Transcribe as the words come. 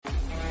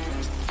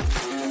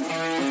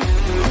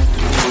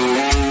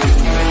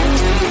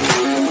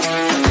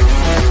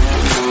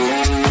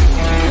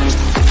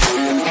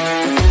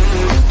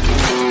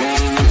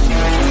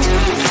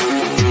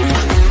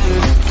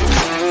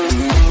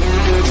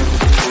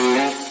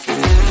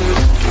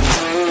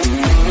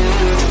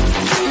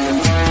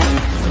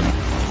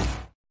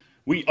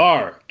We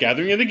are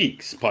Gathering of the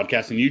Geeks,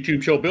 podcast and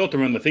YouTube show built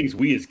around the things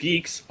we as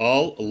geeks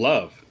all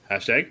love.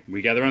 Hashtag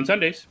we gather on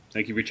Sundays.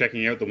 Thank you for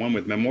checking out the one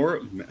with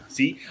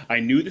See, I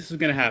knew this was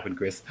going to happen,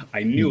 Chris.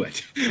 I knew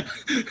it.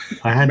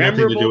 I had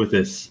nothing to do with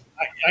this.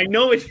 I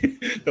know it.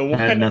 I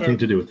had nothing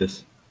to do with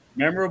this.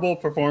 Memorable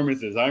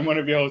performances. I'm one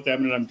of your hosts,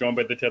 Evan, and I'm joined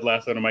by the Ted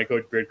Lasso and my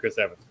coach, Beard Chris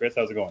Evans. Chris,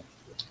 how's it going?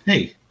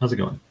 Hey, how's it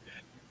going?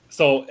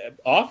 So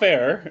off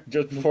air,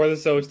 just before the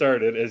show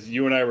started, as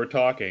you and I were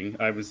talking,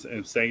 I was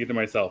saying it to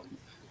myself,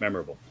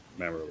 memorable.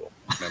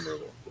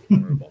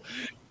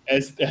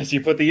 As you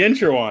put the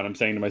intro on, I'm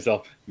saying to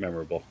myself,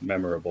 memorable.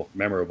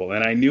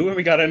 And I knew when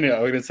we got in there, I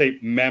was going to say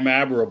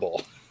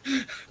memorable.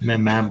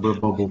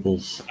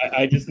 Memorables.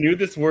 I just knew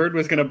this word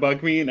was going to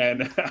bug me,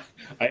 and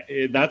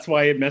that's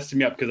why it messed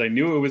me up, because I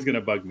knew it was going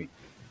to bug me.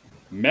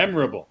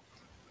 Memorable.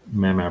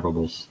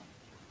 Memorables.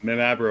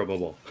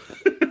 Memorable.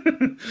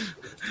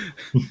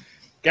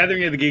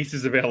 Gathering of the Geeks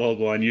is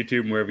available on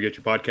YouTube and wherever you get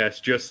your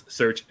podcasts. Just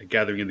search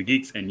Gathering of the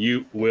Geeks and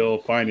you will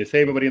find us.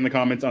 Hey, everybody in the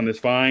comments on this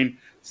fine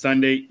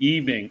Sunday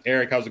evening.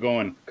 Eric, how's it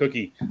going?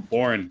 Cookie,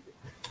 Lauren,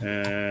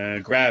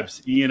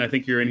 Grabs, Ian, I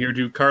think you're in here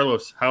too.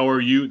 Carlos, how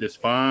are you this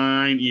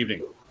fine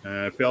evening?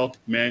 Phil,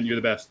 man, you're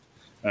the best.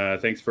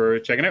 Thanks for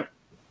checking out.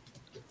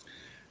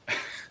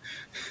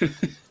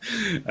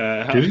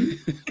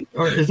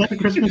 Or is that a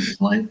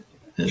Christmas light?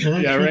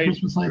 Yeah, right.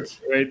 Christmas lights?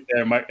 Right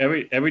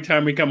there. Every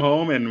time we come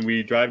home and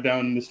we drive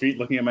down the street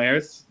looking at my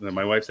house,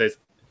 my wife says,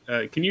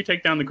 "Can you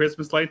take down the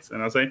Christmas lights?"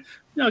 And I'll say,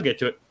 "No, I'll get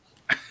to it."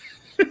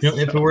 If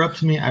it were up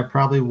to me, I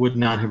probably would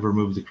not have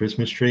removed the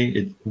Christmas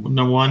tree.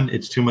 Number one,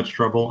 it's too much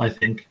trouble, I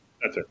think.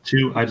 That's it.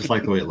 Two, I just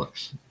like the way it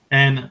looks.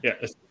 And yeah,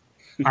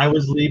 I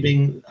was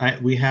leaving.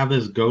 We have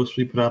this ghost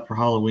we put out for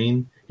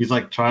Halloween. He's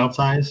like child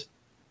size.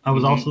 I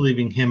was also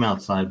leaving him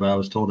outside, but I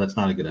was told that's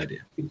not a good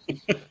idea.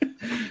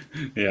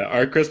 Yeah,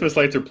 our Christmas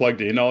lights are plugged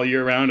in all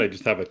year round. I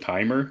just have a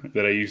timer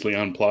that I usually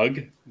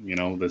unplug,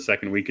 the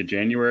second week of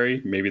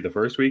January, maybe the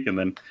first week, and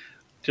then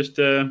just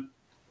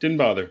didn't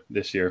bother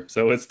this year.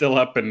 So it's still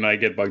up and I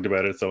get bugged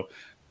about it. So,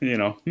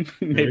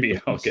 maybe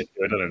I'll get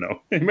to it. I don't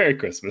know. Merry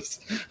Christmas.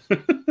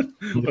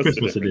 The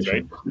Christmas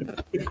edition.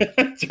 Right?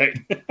 That's right.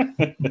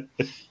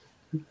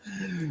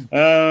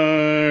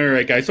 All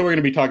right, guys. So we're going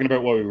to be talking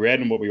about what we read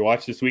and what we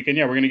watched this week. And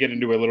yeah, we're going to get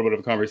into a little bit of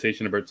a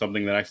conversation about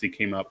something that actually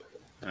came up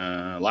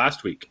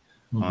last week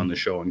on the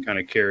show and kind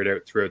of carried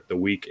out throughout the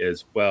week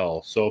as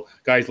well. So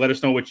guys, let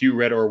us know what you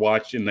read or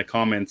watched in the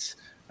comments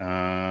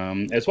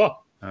as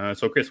well.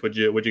 So Chris, what'd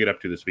you get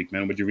up to this week,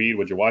 man? What'd you read?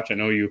 What'd you watch? I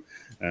know you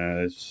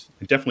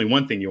definitely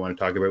one thing you want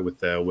to talk about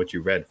with what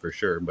you read for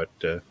sure, but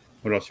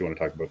what else you want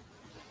to talk about?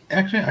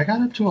 Actually, I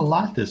got up to a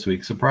lot this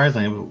week,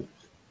 surprisingly.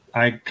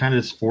 I kind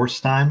of just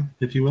forced time,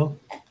 if you will.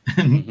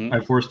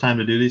 I forced time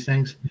to do these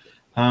things.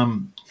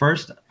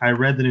 First, I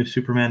read the new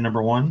Superman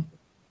 #1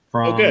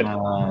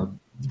 from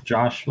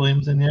Josh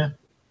Williamson. Yeah.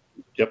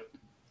 Yep.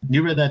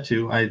 You read that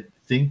too. I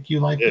think you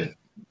liked it.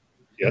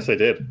 Yes, I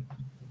did.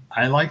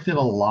 I liked it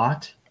a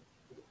lot,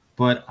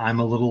 but I'm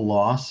a little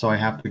lost, so I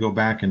have to go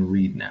back and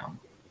read now.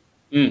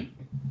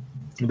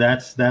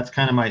 That's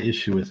kind of my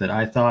issue with it.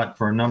 I thought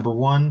for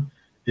 #1,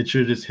 it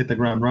should just hit the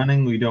ground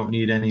running. We don't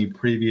need any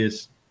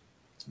previous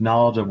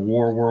knowledge of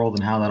War World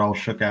and how that all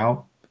shook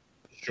out.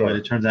 Sure. But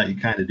it turns out you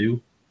kind of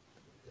do.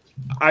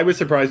 I was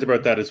surprised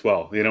about that as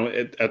well.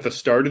 At the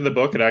start of the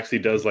book, it actually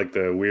does like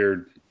the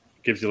weird,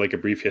 gives you like a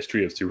brief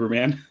history of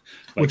Superman,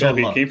 like, which I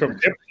love. Came from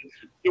Krypton.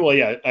 Well,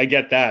 yeah, I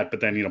get that, but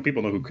then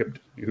people know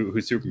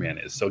who Superman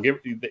is. So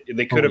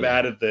they could have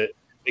added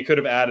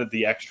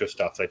the extra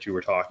stuff that you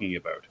were talking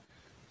about.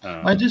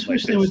 I just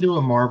wish they would do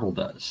what Marvel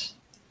does.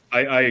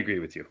 I agree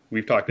with you.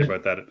 We've talked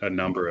about that a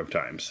number of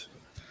times.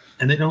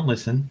 And they don't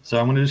listen. So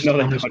I'm going to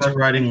start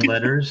writing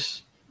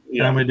letters.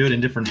 Yeah. And I'm going to do it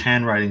in different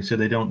handwriting so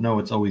they don't know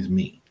it's always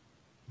me.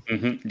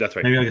 That's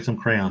right. Maybe I'll get some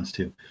crayons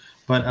too.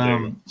 But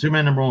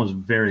Superman #1 was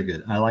very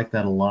good. I like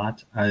that a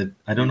lot. I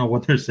don't know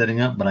what they're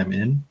setting up, but I'm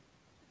in.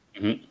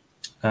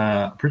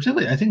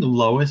 Particularly, I think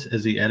Lois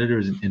as the editor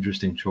is an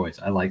interesting choice.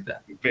 I like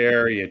that.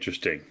 Very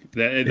interesting.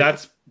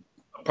 That's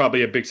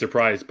probably a big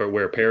surprise, but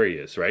where Perry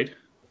is, right?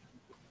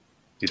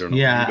 You don't know.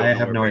 Yeah, I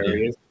have no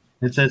idea.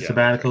 It says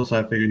sabbatical, so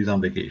I figured he's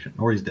on vacation.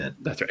 Or he's dead.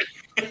 That's right.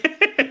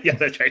 Yeah,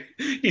 that's right.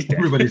 He's dead.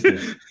 Everybody's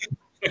dead.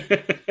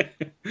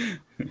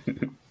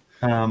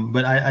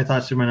 But I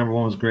thought Superman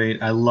 #1 was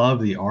great. I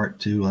love the art,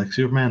 too. Like,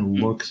 Superman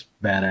looks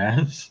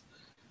badass.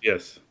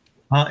 Yes.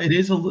 It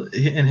is,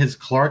 and his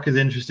Clark is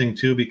interesting,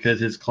 too, because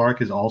his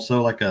Clark is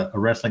also like a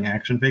wrestling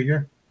action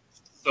figure.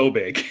 So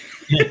big.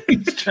 Yeah,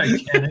 he's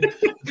gigantic.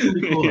 It's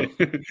pretty cool.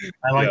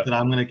 I like that.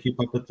 I'm going to keep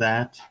up with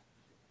that.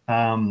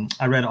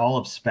 I read all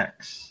of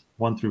Specs.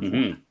 1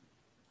 through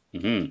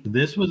 4.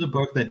 This was a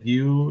book that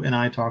you and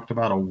I talked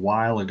about a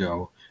while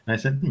ago, and I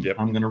said,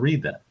 I'm going to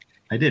read that.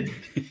 I didn't.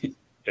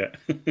 Yeah.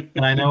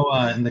 And I know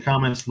in the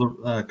comments,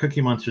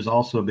 Cookie Monster is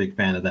also a big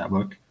fan of that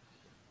book.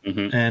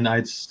 And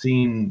I'd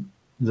seen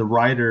the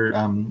writer,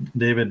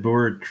 David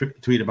Boer,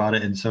 tweet about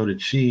it, and so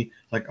did she.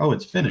 Like, oh,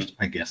 it's finished.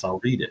 I guess I'll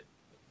read it.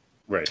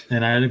 Right.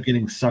 And I ended up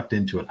getting sucked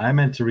into it. I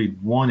meant to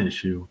read 1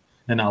 issue,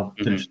 and I'll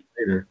finish it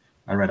later.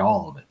 I read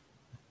all of it.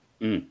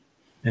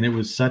 And it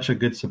was such a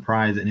good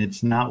surprise, and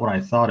it's not what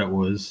I thought it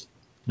was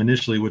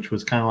initially, which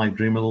was kind of like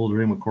Dream a Little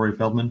Dream with Corey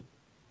Feldman.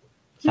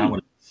 It's not what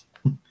it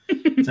is.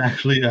 It's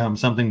actually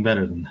something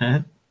better than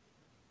that.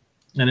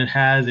 And it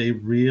has a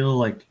real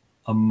like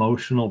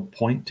emotional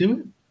point to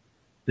it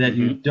that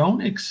you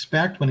don't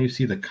expect when you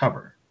see the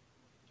cover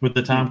with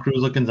the Tom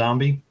Cruise looking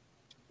zombie.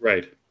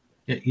 Right.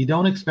 Yeah, you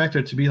don't expect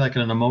there to be like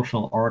an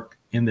emotional arc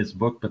in this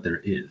book, but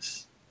there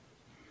is.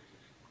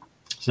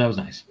 So that was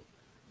nice.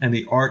 And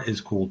the art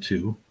is cool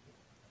too.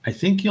 I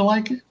think you'll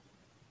like it.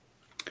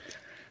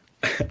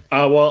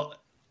 Well,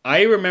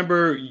 I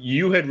remember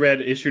you had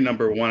read issue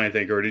number 1, I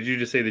think, or did you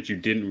just say that you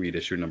didn't read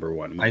issue number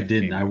 1? I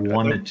didn't. I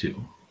wanted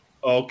to.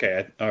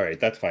 Okay. All right.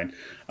 That's fine.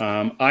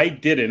 I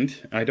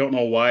didn't. I don't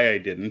know why I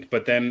didn't.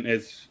 But then,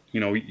 as you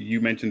know,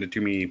 you mentioned it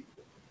to me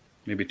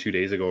maybe 2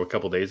 days ago, a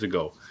couple days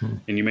ago,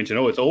 and you mentioned,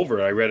 oh, it's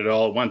over. I read it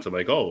all at once. I'm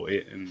like, oh,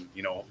 and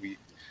you know,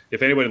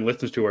 if anyone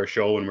listens to our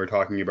show and we're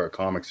talking about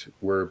comics,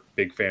 we're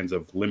big fans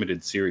of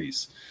limited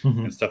series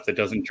and stuff that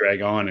doesn't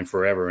drag on and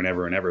forever and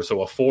ever and ever.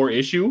 So a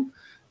 4-issue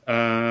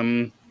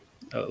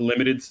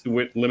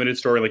limited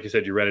story, like you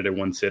said, you read it in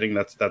one sitting.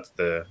 That's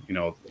the, you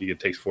know, it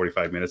takes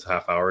 45 minutes, a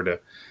half hour to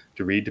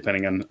read,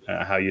 depending on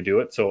how you do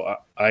it. So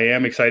I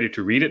am excited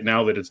to read it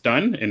now that it's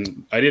done.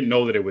 And I didn't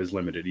know that it was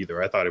limited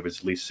either. I thought it was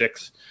at least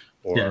 6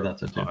 or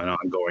that's an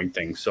ongoing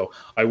thing. So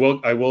I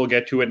will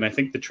get to it. And I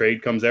think the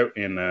trade comes out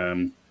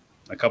in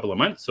a couple of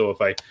months. So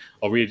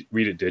I'll read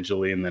it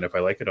digitally, and then if I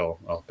like it,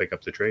 I'll pick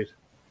up the trade.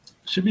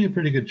 Should be a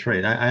pretty good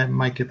trade. I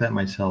might get that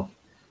myself.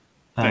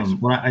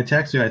 When I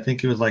texted you, I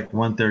think it was like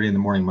 1:30 in the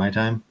morning my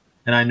time,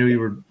 and I knew you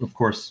were, of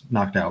course,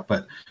 knocked out.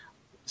 But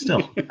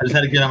still, I just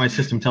had to get on my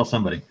system, tell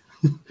somebody.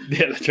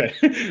 Yeah, that's right.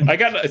 I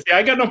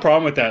got no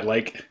problem with that.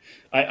 Like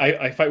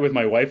I fight with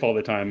my wife all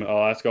the time.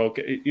 I'll ask,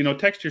 okay, you know,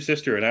 text your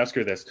sister and ask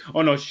her this.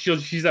 Oh no,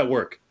 she's at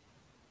work.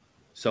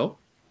 So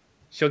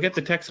she'll get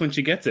the text when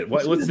she gets it.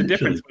 What's the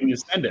difference when you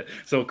send it?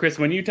 So Chris,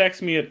 when you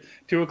text me at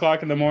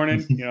 2:00 in the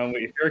morning, you know,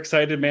 if you're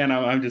excited, man,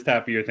 I'm just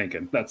happy you're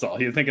thinking. That's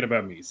all. You're thinking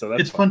about me. So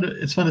that's fun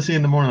to see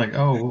in the morning. Like,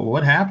 oh,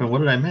 what happened? What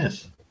did I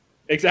miss?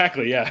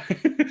 Exactly. Yeah.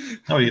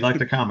 Oh, you like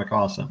the comic?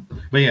 Awesome.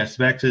 But yeah,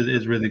 Specs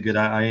is really good.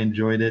 I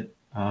enjoyed it.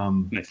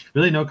 Nice.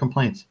 Really no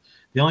complaints.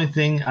 The only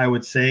thing I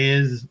would say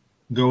is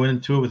go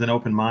into it with an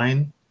open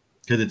mind,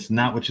 because it's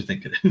not what you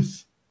think it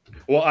is.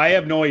 Well, I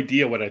have no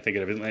idea what I think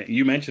of it.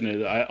 You mentioned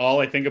it. All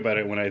I think about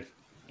it when I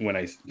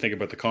think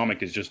about the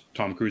comic is just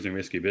Tom Cruise and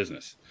Risky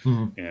Business.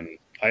 And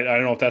I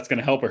don't know if that's going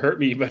to help or hurt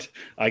me, but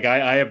like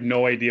I have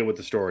no idea what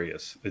the story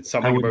is. It's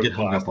something I would about get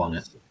hung up on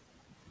it.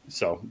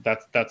 So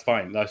that's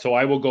fine. So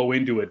I will go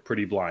into it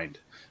pretty blind,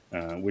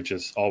 which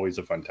is always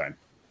a fun time.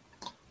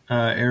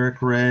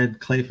 Eric read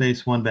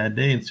Clayface One Bad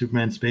Day and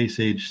Superman Space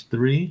Age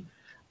 3.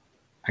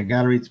 I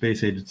got to read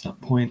Space Age at some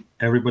point.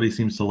 Everybody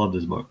seems to love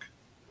this book.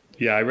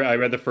 Yeah, I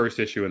read the first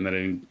issue, and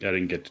then I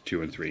didn't get to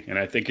 2 and 3. And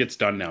I think it's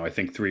done now. I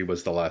think 3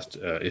 was the last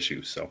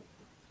issue. So.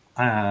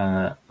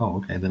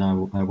 Okay. Then I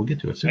will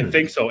get to it soon. I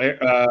think so.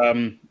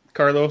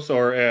 Carlos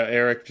or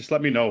Eric, just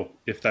let me know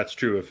if that's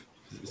true. If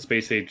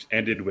Space Age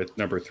ended with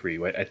number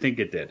 3, I think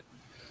it did.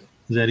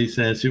 Zeddy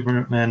says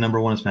Superman number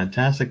 1 is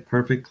fantastic,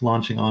 perfect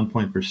launching on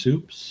point for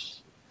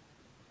Soups.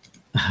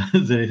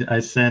 Zeddy, I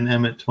send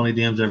Emmett 20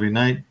 DMs every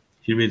night.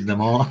 He reads them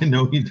all. I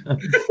know he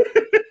does.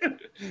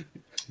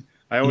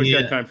 I always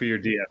got time for your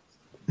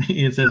DMs.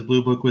 Ian says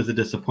Blue Book was a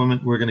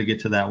disappointment. We're going to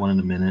get to that one in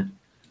a minute.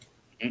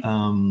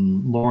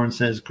 Lauren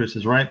says Chris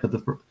is right, but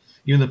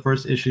even the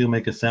first issue you'll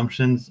make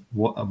assumptions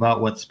about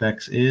what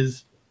Specs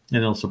is, and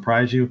it'll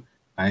surprise you.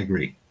 I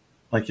agree.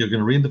 Like, you're going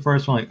to read the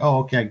first one, like, oh,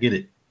 okay, I get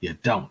it. You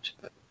don't.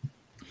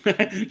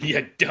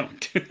 You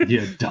don't.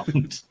 You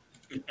don't.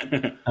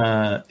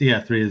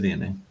 3 is the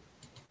ending.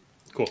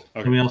 Cool.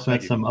 Okay. And we also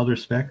had some other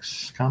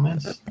Specs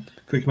comments.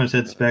 Quickman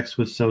said Specs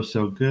was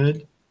so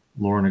good.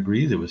 Lauren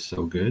agrees it was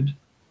so good.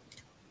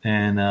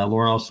 And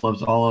Lauren also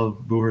loves all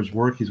of Booher's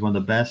work. He's one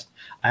of the best.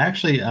 I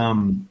actually,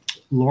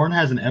 Lauren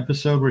has an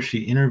episode where she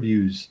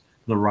interviews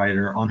the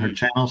writer on her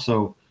channel.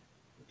 So,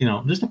 you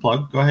know, just a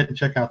plug. Go ahead and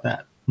check out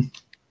that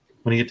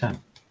when you get time.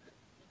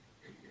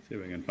 See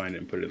if I can find it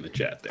and put it in the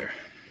chat there.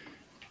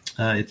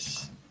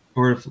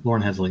 Or if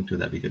Lauren has a link to it,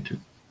 that'd be good too.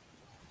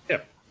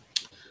 Yep.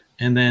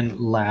 And then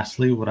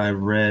lastly, what I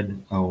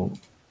read. So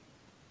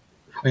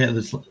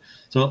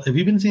have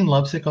you been seeing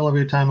Lovesick all over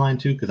your timeline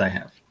too? Because I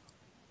have.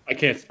 I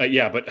can't.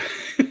 But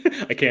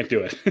I can't do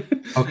it.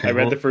 Okay. I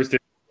read the first issue.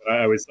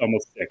 I was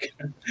almost sick.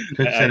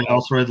 Cook said I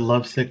also read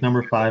Lovesick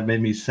number 5.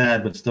 Made me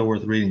sad, but still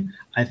worth reading.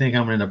 I think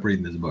I'm going to end up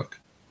reading this book.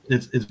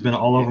 It's been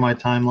all over my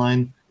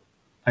timeline.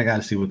 I got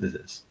to see what this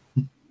is.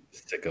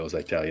 Sickos,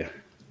 I tell you.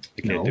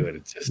 I can't do it.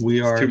 It's just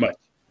too much.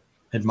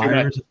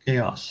 Admirers of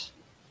chaos.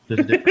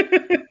 There's a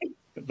difference.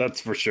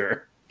 That's for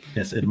sure.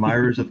 Yes,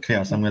 admirers of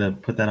chaos. I'm going to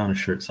put that on a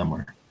shirt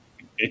somewhere.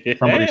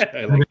 Somebody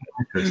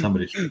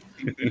should.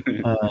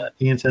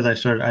 Ian says, I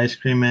started Ice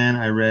Cream Man.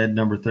 I read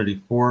number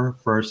 34.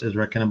 First is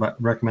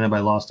recommended by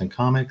Lost in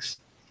Comics.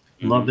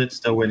 Loved it.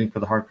 Still waiting for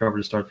the hardcover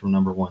to start from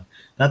number 1.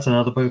 That's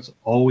another book that's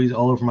always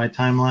all over my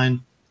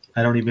timeline.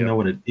 I don't even know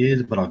what it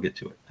is, but I'll get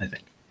to it, I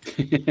think.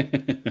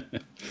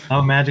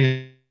 I'm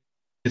imagining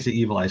it's the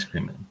evil ice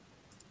cream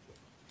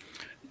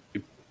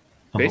man.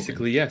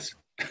 Basically, yes.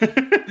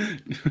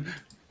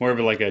 More of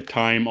like a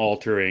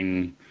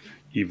time-altering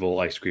evil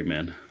ice cream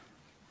man.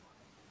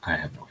 I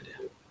have no idea.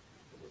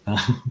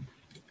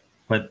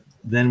 But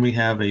then we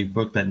have a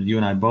book that you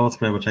and I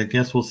both read, which I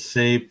guess we'll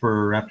save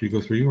for after you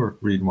go through your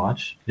read and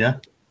watch. Yeah?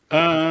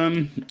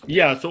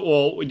 Yeah,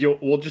 so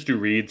we'll just do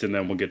reads and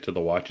then we'll get to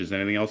the watches.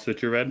 Anything else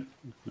that you read?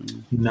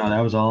 No, that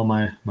was all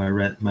my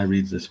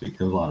reads this week.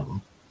 There was a lot of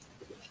them.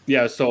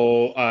 Yeah,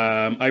 so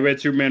I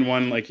read Superman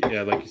 1, like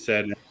you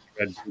said. I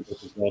read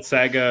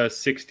Saga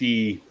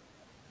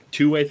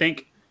 62, I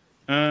think,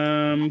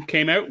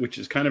 came out, which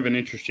is kind of an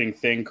interesting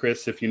thing,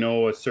 Chris, if you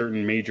know a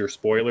certain major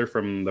spoiler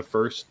from the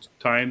first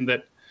time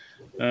that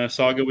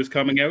Saga was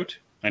coming out.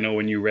 I know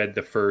when you read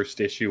the first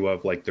issue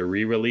of like the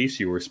re-release,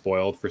 you were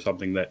spoiled for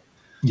something that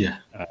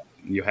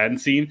you hadn't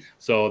seen.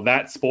 So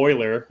that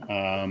spoiler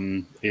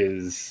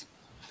is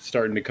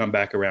starting to come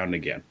back around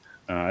again.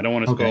 I don't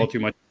want to spoil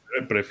too much,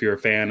 but if you're a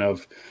fan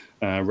of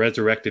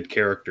resurrected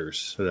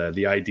characters,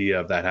 the idea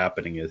of that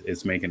happening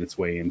is making its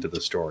way into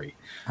the story.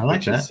 I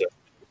like that.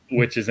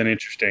 Which is an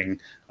interesting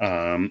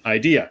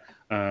idea.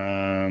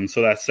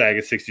 So that's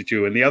Saga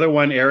 62. And the other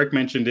one, Eric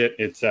mentioned it.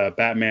 It's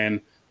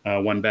Batman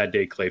One Bad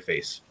Day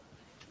Clayface.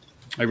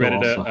 I read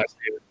it.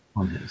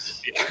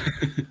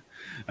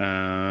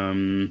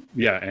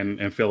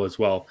 And Phil as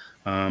well.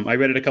 I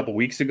read it a couple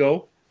weeks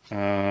ago,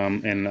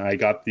 and I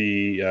got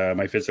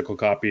my physical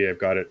copy. I've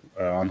got it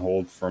on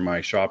hold for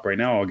my shop right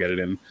now. I'll get it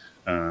in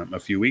a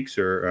few weeks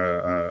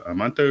or a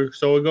month or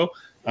so ago.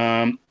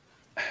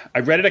 I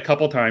read it a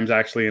couple times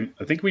actually, and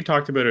I think we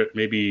talked about it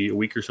maybe a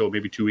week or so,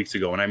 maybe 2 weeks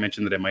ago, and I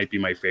mentioned that it might be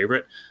my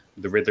favorite.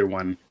 The Riddler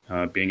one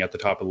being at the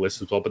top of the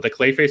list as well, but the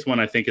Clayface one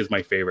I think is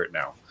my favorite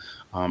now,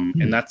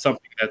 and that's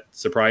something that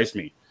surprised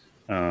me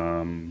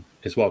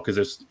as well, because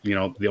it's the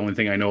only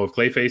thing I know of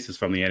Clayface is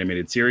from the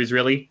animated series,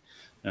 really,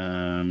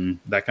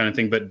 that kind of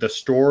thing. But the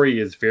story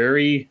is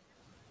very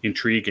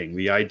intriguing.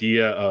 The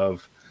idea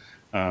of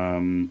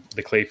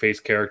the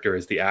Clayface character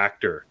as the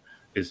actor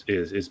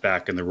is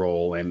back in the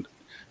role, and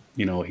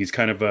he's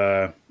kind of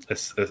a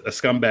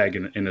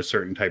scumbag in a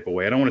certain type of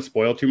way. I don't want to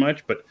spoil too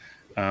much, but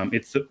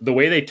it's the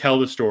way they tell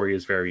the story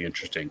is very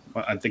interesting.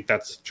 I think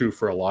that's true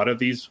for a lot of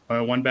these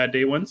One Bad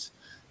Day ones.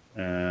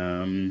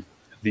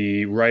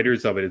 The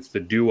writers of it's the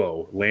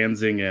duo,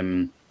 Lansing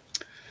and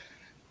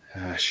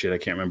I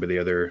can't remember the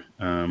other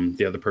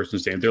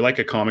person's name. They're like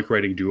a comic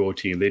writing duo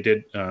team. They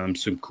did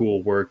some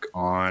cool work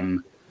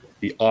on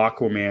the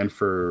Aquaman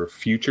for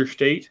Future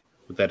State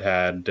that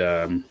had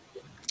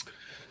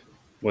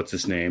what's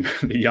his name?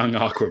 The young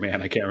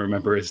Aquaman. I can't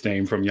remember his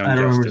name from Young Justice. I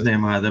don't remember his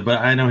name either,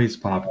 but I know he's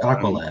popular.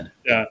 Aqualad.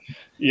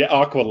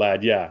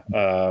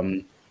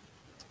 Aqualad.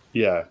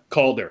 Yeah,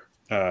 Calder.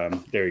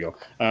 There you go.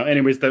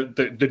 Anyways,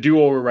 the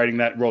duo were writing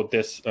that wrote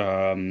this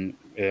One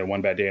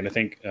Bad Day, and I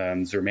think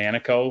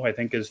Zermanico, I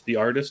think, is the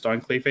artist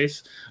on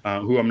Clayface,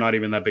 who I'm not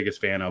even that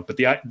biggest fan of. But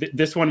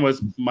this one was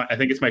I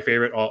think it's my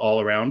favorite all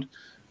around.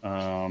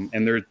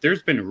 And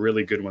there's been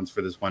really good ones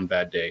for this One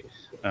Bad Day.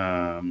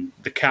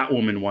 The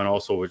Catwoman one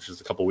also, which was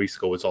a couple weeks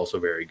ago, was also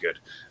very good,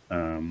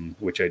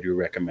 which I do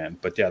recommend.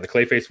 But yeah, the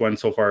Clayface one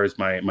so far is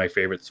my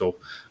favorite. So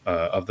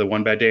of the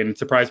One Bad Day, and it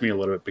surprised me a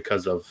little bit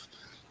because of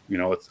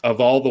it's of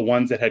all the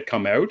ones that had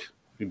come out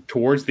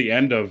towards the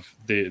end of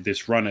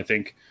this run. I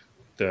think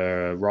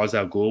the Ra's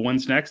al Ghul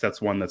one's next.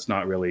 That's one that's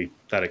not really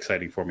that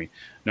exciting for me.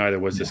 Neither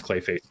was this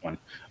Clayface one.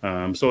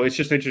 So it's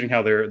just interesting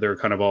how they're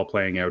kind of all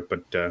playing out,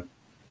 but.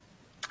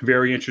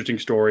 Very interesting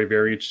story,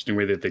 very interesting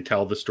way that they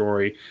tell the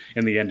story,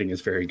 and the ending is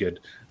very good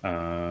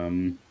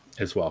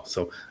as well.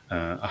 So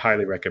I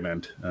highly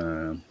recommend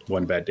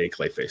One Bad Day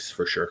Clayface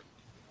for sure.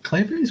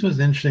 Clayface was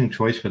an interesting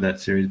choice for that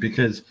series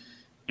because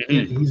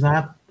he's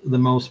not the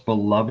most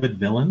beloved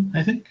villain,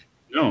 I think.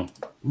 No.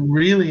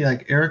 Really,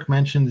 like Eric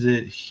mentions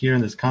it here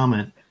in this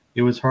comment,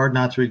 it was hard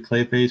not to read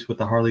Clayface with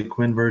the Harley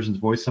Quinn version's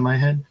voice in my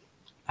head.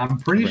 I'm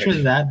pretty sure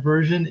that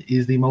version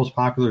is the most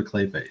popular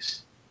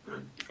Clayface.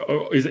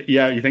 Oh, is it?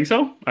 Yeah, you think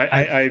so?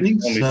 I've only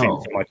seen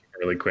so much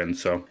of Harley Quinn,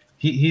 so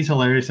he's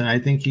hilarious, and I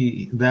think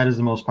that is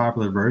the most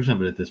popular version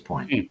of it at this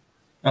point.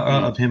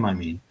 Of him, I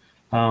mean.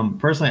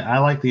 Personally, I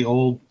like the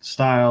old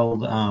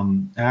styled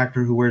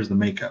actor who wears the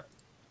makeup.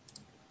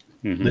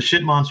 The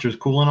shit monster is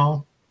cool and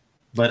all,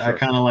 but I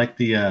kind of like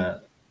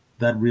the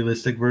that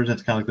realistic version.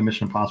 It's kind of like the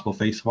Mission Impossible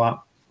face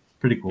swap.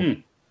 Pretty cool.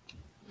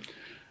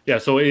 Yeah,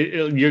 so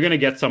you're going to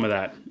get some of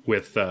that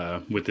with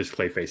this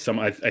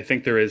Clayface. I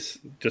think there is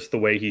just the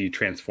way he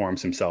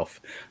transforms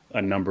himself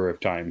a number of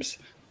times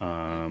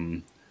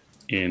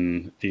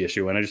in the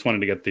issue. And I just wanted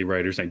to get the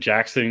writers' name.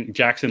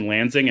 Jackson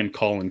Lansing and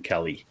Colin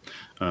Kelly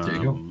are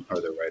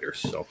the writers.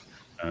 So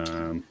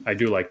I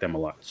do like them a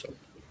lot. So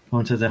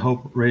one says, I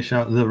hope the Ra's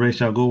al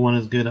Ghul one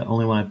is good.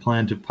 Only one I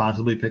plan to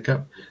possibly pick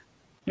up.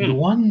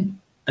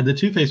 The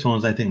Two-Face one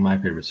is, I think, my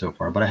favorite so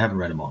far, but I haven't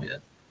read them all yet.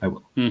 I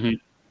will.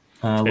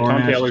 Lauren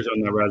Tom asked, Taylor's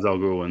on the Ra's al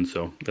Ghul one,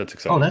 so that's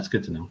exciting. oh, that's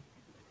good to know.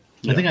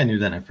 Yeah. I think I knew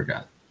that. I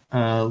forgot.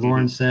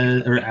 Lauren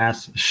said or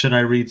asked, should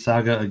I read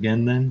Saga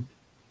again then?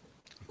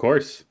 Of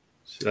course.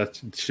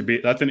 That's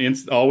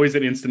always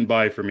an instant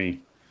buy for me.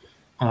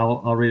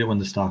 I'll read it when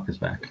the stock is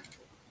back.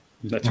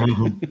 That's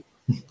right.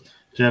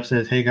 Jeff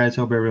says, hey guys,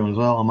 hope everyone's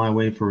well. On my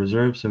way for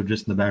reserve, so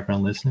just in the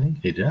background listening.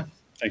 Hey Jeff.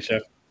 Thanks,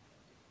 Jeff.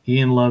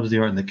 Ian loves the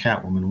art in the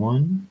Catwoman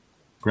one.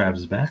 Grabs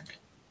his back.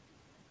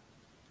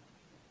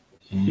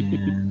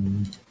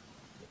 And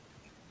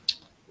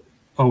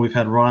oh, we've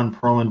had Ron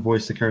Perlman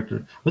voice the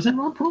character. Was that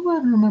Ron Perlman? I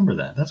don't remember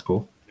that. That's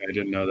cool. I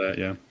didn't know that.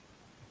 Yeah,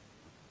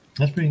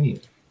 that's pretty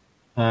neat.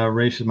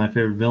 Raish is my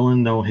favorite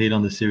villain. No hate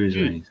on the series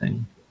or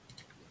anything.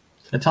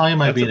 Natalia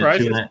might be in it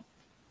too.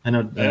 I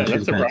know.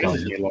 That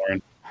surprises me,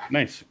 Lauren.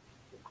 Nice.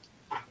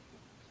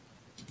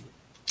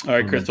 All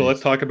right, Crystal,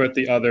 let's talk about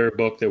the other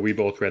book that we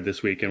both read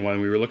this week and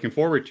one we were looking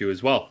forward to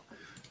as well.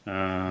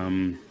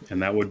 And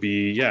that would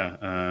be,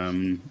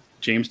 James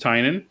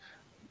Tynion,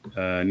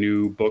 a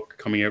new book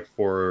came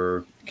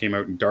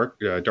out in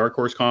Dark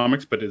Horse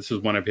Comics, but this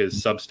is one of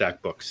his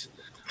Substack books,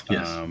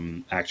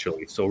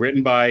 actually. So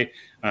written by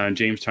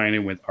James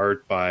Tynion with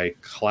art by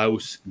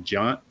Klaus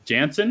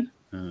Janson.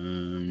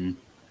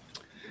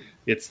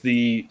 It's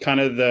the kind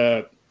of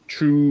the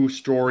true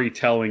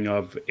storytelling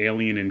of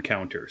alien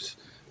encounters.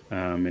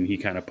 And he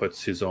kind of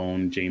puts his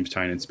own James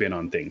Tynion spin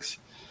on things.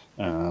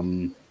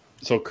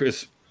 So,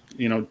 Chris,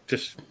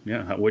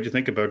 what'd you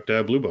think about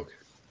Blue Book?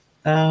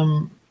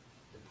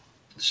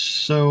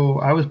 So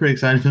I was pretty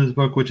excited for this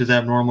book, which is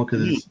abnormal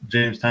because it's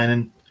James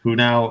Tynion, who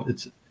now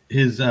it's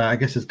his, I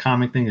guess his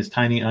comic thing is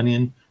Tiny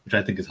Onion, which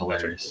I think is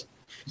hilarious.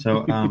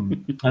 So I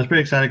was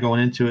pretty excited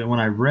going into it. When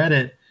I read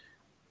it,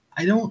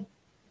 I don't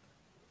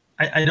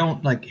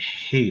like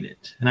hate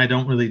it, and I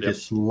don't really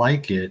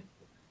dislike it,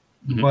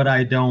 but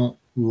I don't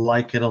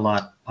like it a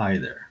lot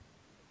either.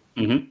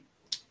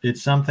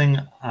 It's something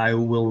I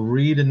will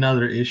read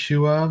another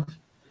issue of,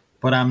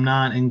 but I'm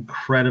not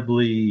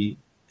incredibly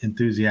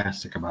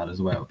enthusiastic about it, is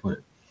the way I would put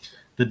it.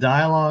 The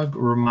dialogue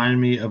reminded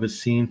me of a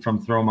scene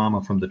from Throw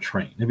Mama from the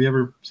Train. Have you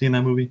ever seen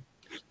that movie?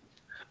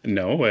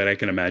 No, but I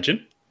can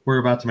imagine. We're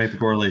about to make the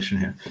correlation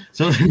here.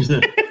 So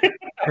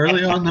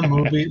early on in the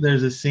movie,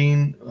 there's a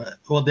scene.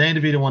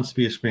 Danny DeVito wants to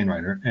be a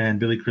screenwriter,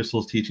 and Billy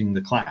Crystal's teaching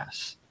the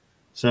class.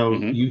 So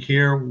you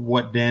hear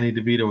what Danny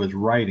DeVito is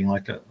writing,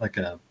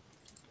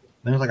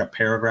 there was like a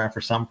paragraph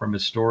or something from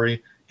his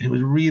story. And it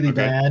was really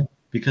bad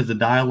because the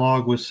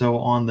dialogue was so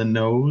on the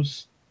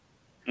nose.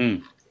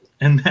 And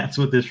that's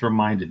what this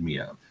reminded me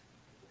of.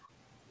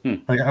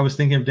 Like I was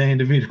thinking of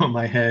Danny DeVito in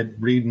my head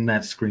reading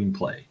that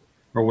screenplay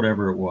or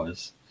whatever it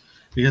was.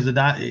 Because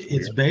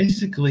it's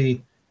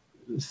basically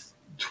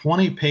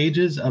 20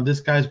 pages of this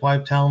guy's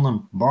wife telling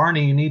him,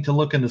 Barney, you need to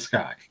look in the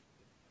sky.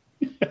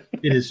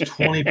 It is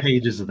 20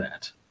 pages of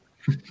that.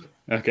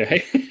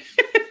 Okay.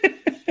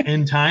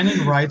 And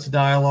Tynion writes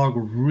dialogue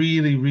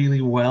really,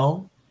 really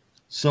well.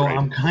 So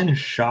I'm kind of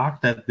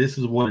shocked that this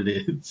is what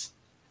it is.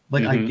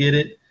 Like, I get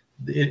it.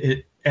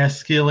 It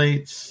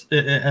escalates.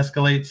 It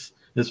escalates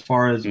as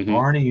far as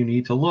Barney, you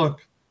need to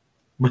look.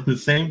 But at the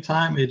same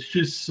time, it's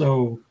just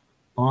so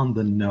on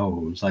the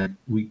nose. Like,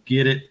 we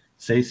get it.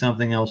 Say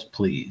something else,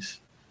 please.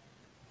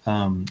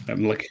 I'm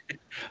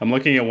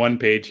looking at one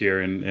page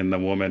here, and the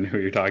woman who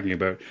you're talking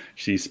about,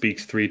 she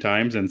speaks 3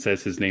 times and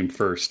says his name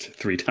first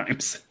 3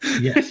 times.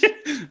 Yes.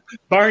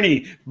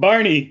 Barney.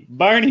 Look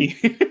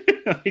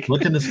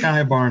in the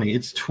sky, Barney.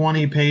 It's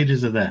 20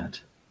 pages of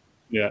that.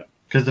 Yeah.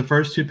 Because the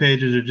first 2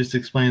 pages are just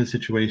explaining the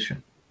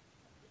situation.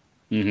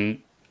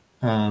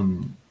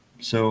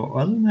 So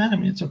other than that, I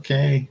mean, it's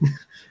okay.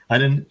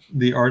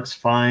 The art's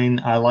fine.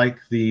 I like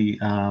the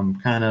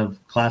kind of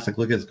classic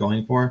look it's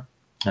going for.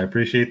 I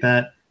appreciate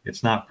that.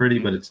 It's not pretty,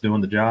 but it's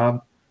doing the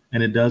job.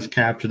 And it does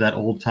capture that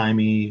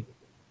old-timey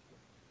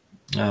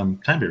time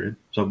period.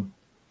 So,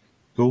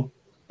 cool.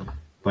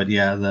 But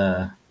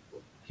yeah,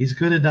 he's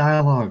good at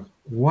dialogue.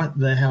 What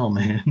the hell,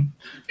 man?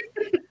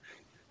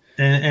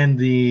 and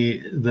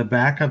the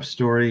backup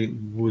story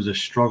was a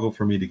struggle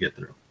for me to get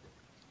through.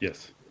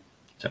 Yes.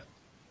 So,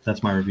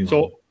 that's my review.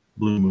 So,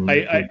 Blue Moon.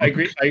 I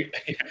agree.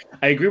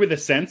 I agree with the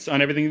sense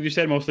on everything that you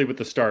said, mostly with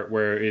the start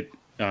where it,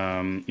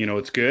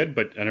 it's good,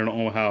 but I don't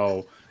know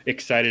how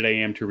excited I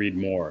am to read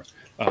more.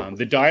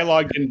 The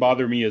dialogue didn't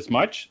bother me as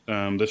much.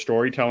 The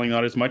storytelling,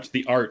 not as much.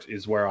 The art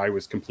is where I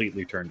was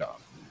completely turned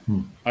off.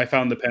 I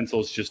found the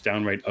pencils just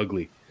downright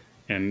ugly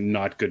and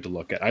not good to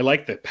look at. I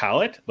like the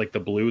palette, like the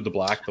blue, the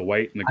black, the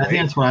white, and the gray. I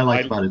think that's what I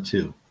liked about it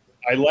too.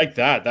 I like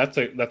that.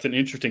 That's an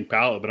interesting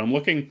palette, but I'm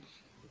looking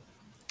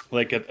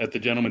like at the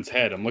gentleman's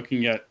head. I'm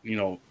looking at,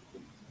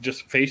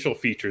 just facial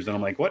features, and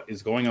I'm like, what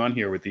is going on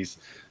here with these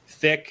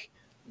thick,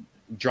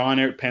 drawn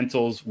out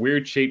pencils,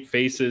 weird shaped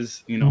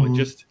faces?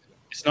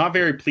 It's not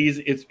very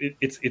pleasing.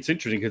 It's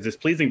interesting because it's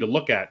pleasing to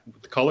look at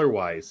color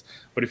wise,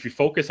 but if you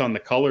focus on the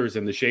colors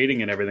and the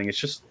shading and everything, it's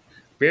just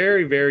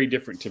very, very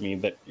different to me.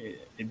 That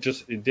it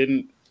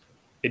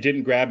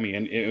didn't grab me,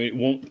 and it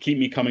won't keep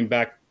me coming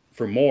back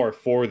for more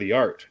for the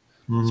art.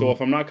 So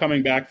if I'm not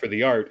coming back for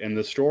the art and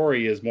the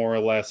story is more or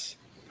less,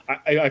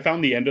 I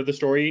found the end of the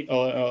story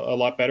a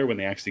lot better when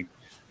they actually,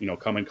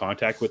 come in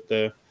contact with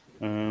the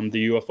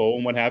UFO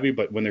and what have you.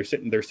 But when they're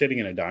sitting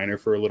in a diner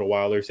for a little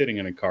while, they're sitting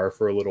in a car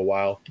for a little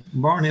while.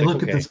 Barney,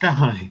 look at the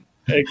sky.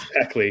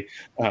 Exactly.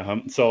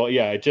 So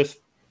yeah,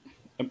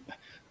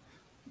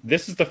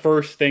 this is the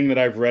first thing that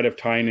I've read of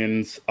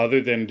tie-ins other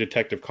than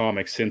Detective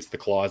Comics since The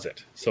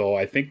Closet. So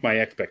I think my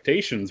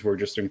expectations were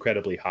just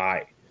incredibly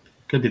high.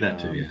 Could be that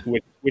too, yeah.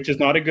 Which is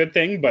not a good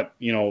thing, but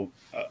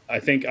I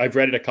think I've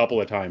read it a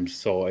couple of times,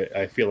 so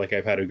I feel like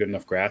I've had a good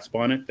enough grasp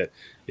on it that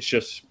it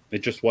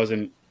just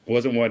wasn't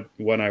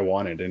what I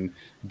wanted, and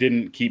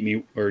didn't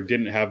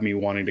have me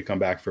wanting to come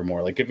back for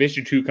more. Like if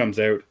issue 2 comes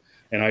out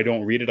and I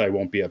don't read it, I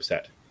won't be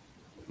upset.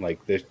 Like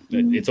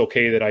it's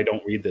okay that I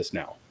don't read this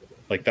now.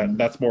 Like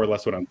that's more or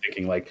less what I'm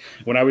thinking. Like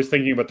when I was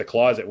thinking about The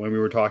Closet, when we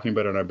were talking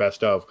about it on our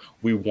best of,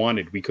 we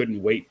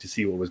couldn't wait to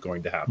see what was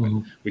going to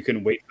happen. We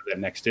couldn't wait for that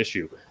next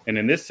issue. And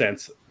in this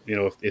sense,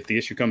 if the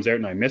issue comes out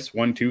and I miss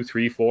 1, 2,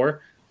 3,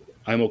 4,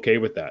 I'm okay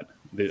with that.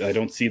 I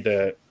don't see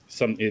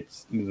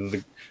it's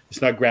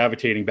not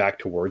gravitating back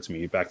towards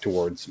me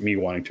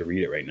wanting to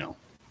read it right now.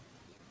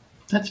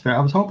 That's fair. I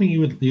was hoping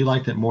you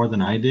liked it more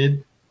than I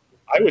did.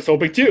 I was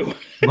hoping too.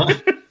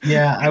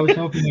 Yeah, I was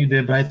hoping you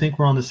did, but I think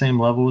we're on the same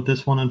level with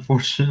this one,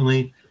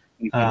 unfortunately.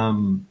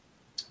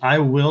 I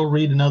will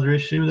read another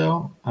issue,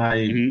 though.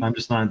 I'm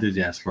just not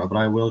enthusiastic about it, but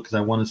I will because I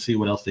want to see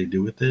what else they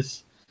do with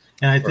this.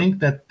 And I think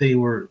that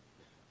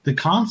the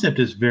concept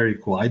is very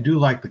cool. I do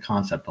like the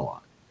concept a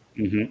lot.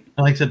 And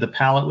like I said, the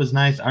palette was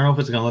nice. I don't know if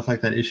it's going to look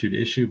like that issue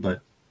to issue,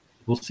 but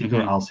we'll see.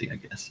 I'll see, I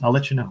guess. I'll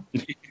let you know.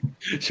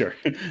 Sure.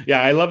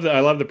 Yeah, I love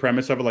the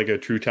premise of it, like a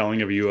true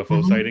telling of a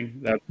UFO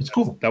sighting. It's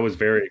cool. That was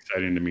very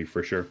exciting to me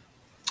for sure.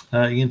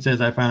 Ian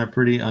says, I found it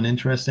pretty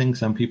uninteresting.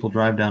 Some people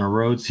drive down a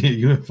road,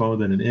 see a UFO,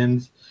 then it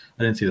ends.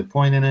 I didn't see the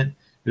point in it.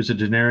 It was a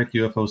generic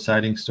UFO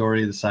sighting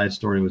story. The side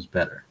story was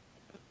better.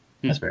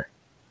 That's fair.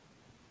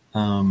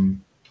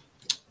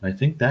 I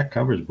think that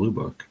covers Blue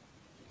Book.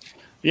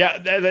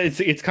 Yeah,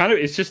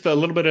 it's just a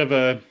little bit of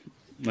a,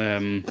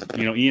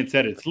 Ian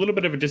said it's a little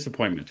bit of a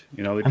disappointment.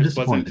 It just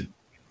wasn't a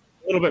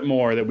little bit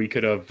more that we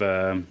could have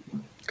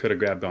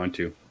grabbed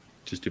onto.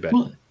 Just too bad.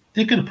 Well,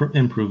 it could have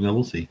improved, though.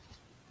 We'll see.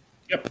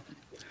 Yep.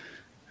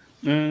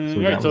 All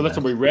right, so that's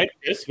what we read.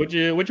 Chris, what'd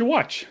you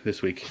watch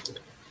this week?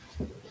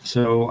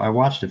 So I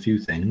watched a few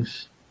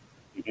things.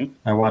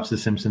 I watched the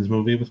Simpsons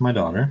movie with my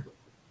daughter.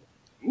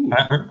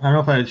 I don't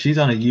know if she's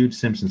on a huge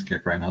Simpsons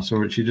kick right now,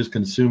 so she's just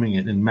consuming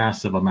it in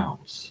massive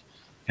amounts.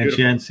 And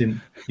Beautiful.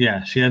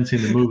 she hadn't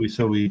seen the movie,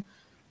 so we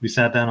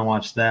sat down and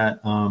watched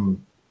that.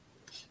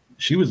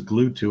 She was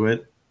glued to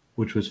it,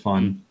 which was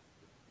fun.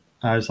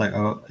 I was like,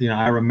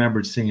 I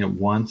remembered seeing it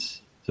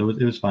once, so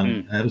it was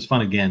fun. It was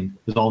fun again.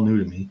 It was all new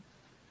to me.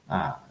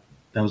 That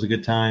was a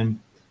good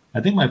time. I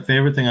think my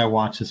favorite thing I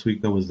watched this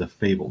week, though, was The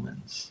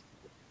Fabelmans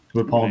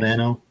with Paul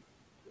Dano.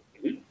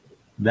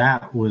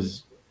 That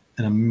was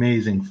an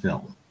amazing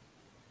film.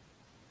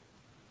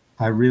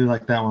 I really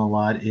like that one a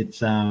lot.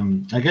 It's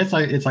I guess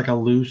it's like a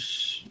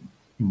loose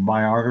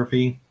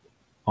biography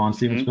on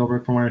Steven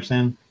Spielberg, from what I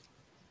understand.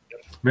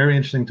 Very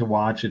interesting to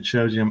watch. It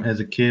shows you him as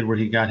a kid where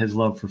he got his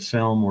love for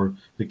film, or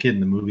the kid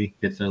in the movie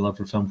gets their love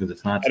for film because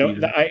it's not.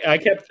 I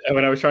kept,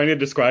 when I was trying to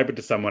describe it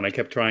to someone, I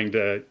kept trying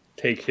to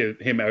take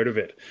him out of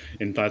it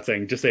and not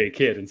saying, just say a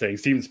kid and saying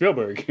Steven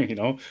Spielberg,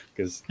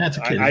 because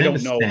I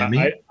don't know.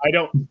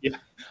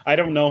 I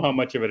don't know how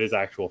much of it is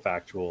actual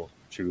factual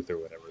truth or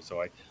whatever.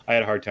 So I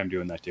had a hard time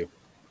doing that too.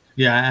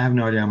 Yeah, I have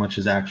no idea how much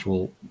is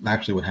actually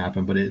what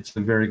happened, but it's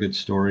a very good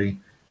story,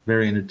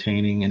 very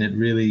entertaining, and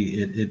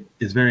it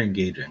is very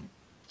engaging.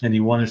 And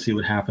you want to see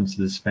what happens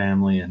to this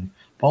family. And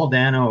Paul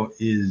Dano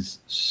is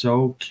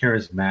so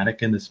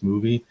charismatic in this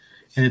movie.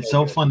 And it's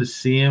so fun to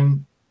see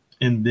him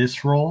in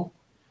this role.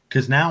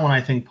 Because now when I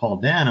think Paul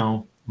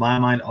Dano, my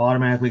mind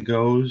automatically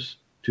goes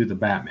to the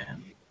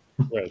Batman.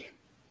 Right.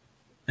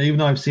 Even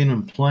though I've seen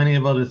him in plenty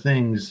of other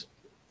things,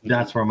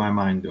 that's where my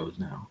mind goes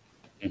now.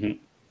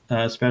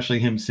 Especially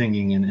him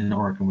singing in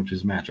Orkin, which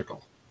is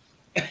magical.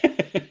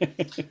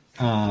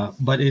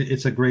 But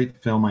it's a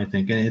great film, I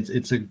think, and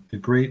it's a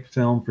great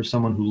film for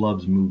someone who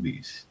loves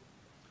movies.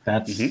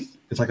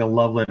 It's like a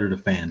love letter to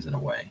fans in a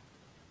way.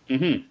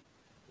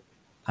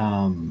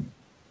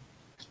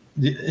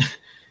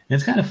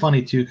 It's kind of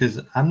funny too because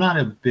I'm not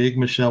a big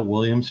Michelle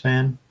Williams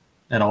fan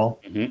at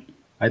all.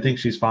 I think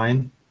she's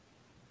fine,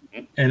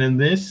 and in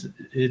this,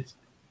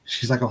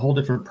 she's like a whole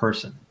different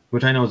person,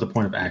 which I know is the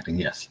point of acting,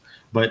 yes,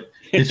 but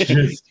it's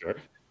just. Sure.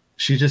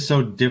 She's just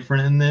so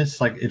different in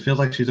this. Like, it feels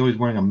like she's always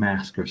wearing a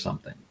mask or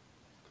something.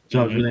 So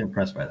I was really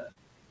impressed by that.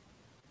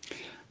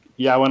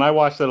 Yeah, when I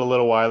watched it a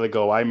little while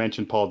ago, I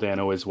mentioned Paul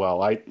Dano as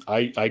well. I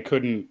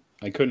couldn't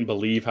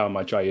believe how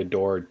much I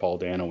adored Paul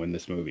Dano in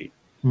this movie.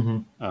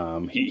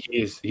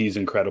 He's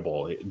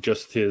incredible.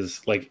 Just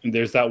his, like,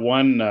 there's that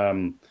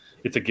one.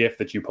 It's a GIF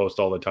that you post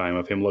all the time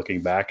of him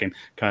looking back and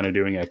kind of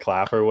doing a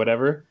clap or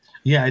whatever.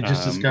 Yeah, I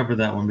just discovered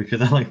that one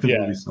because I like the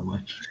movie so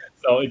much.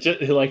 So it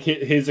just like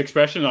his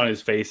expression on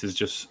his face is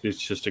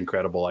just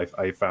incredible.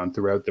 I found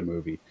throughout the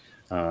movie.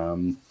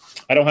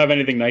 I don't have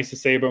anything nice to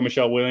say about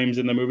Michelle Williams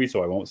in the movie,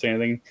 so I won't say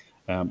anything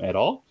at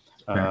all.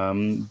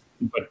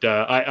 But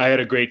I had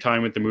a great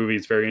time with the movie.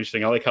 It's very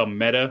interesting. I like how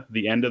meta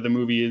the end of the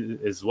movie is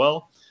as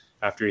well.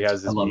 After he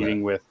has his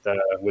meeting with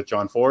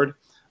John Ford,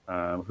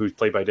 who's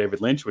played by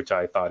David Lynch, which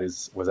I thought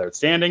was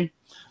outstanding.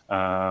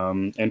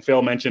 And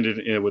Phil mentioned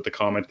it with the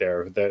comment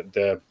there,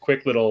 the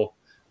quick little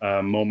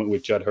moment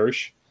with Judd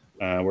Hirsch,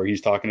 where he's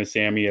talking to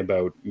Sammy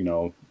about,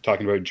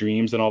 talking about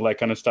dreams and all that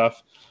kind of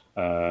stuff.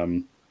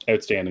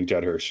 Outstanding,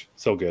 Judd Hirsch.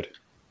 So good.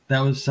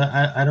 That was,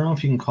 I don't know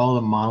if you can call it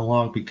a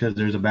monologue because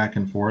there's a back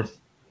and forth.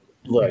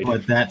 Right.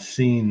 But that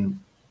scene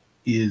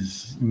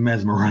is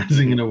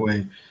mesmerizing in a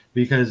way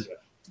because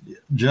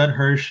Judd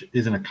Hirsch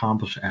is an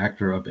accomplished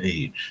actor of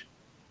age.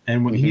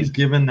 And when he's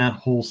given that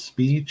whole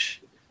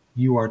speech,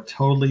 you are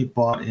totally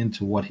bought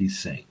into what he's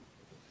saying.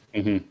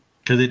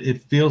 Because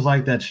it feels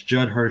like that's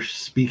Judd Hirsch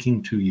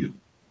speaking to you.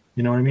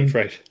 You know what I mean?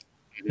 That's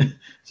right.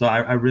 So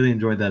I really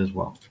enjoyed that as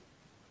well.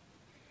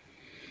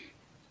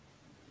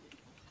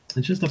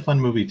 It's just a fun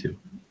movie too.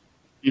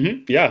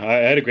 Yeah, I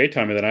had a great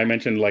time with it. I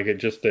mentioned like it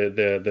just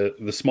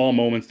the small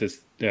moments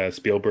that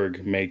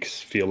Spielberg makes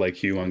feel like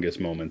humongous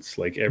moments.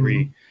 Like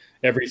every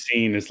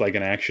scene is like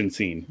an action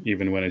scene,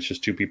 even when it's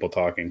just two people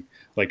talking.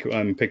 Like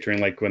I'm picturing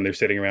like when they're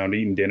sitting around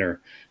eating dinner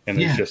and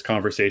there's just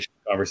conversations,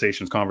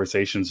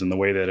 and the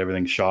way that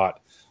everything's shot.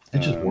 It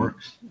just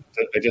works.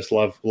 I just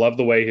love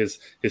the way his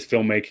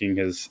filmmaking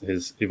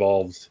has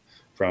evolved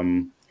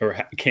from, or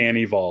can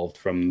evolve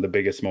from, the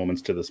biggest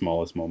moments to the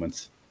smallest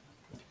moments.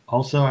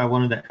 Also, I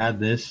wanted to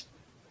add this.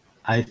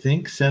 I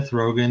think Seth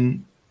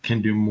Rogen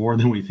can do more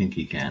than we think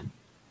he can.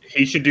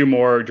 He should do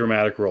more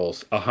dramatic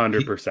roles,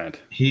 100%.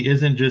 He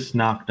isn't just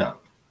knocked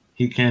up.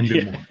 He can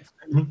do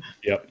more.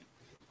 Yep.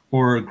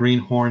 Or Green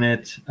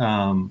Hornet,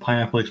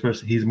 Pineapple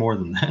Express. He's more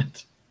than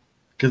that.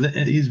 Because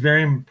he's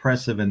very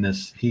impressive in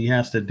this. He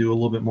has to do a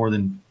little bit more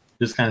than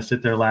just kind of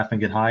sit there, laugh, and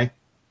get high.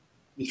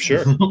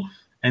 Sure.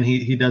 And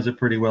he does it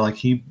pretty well. Like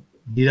he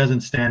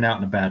doesn't stand out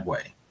in a bad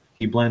way.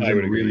 He blends in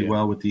really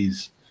well with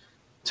these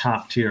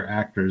top tier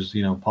actors,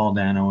 Paul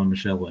Dano and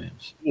Michelle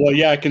Williams. Well,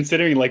 yeah,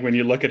 considering like when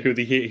you look at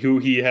who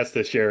he has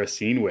to share a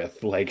scene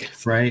with, like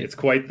it's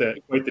quite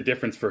the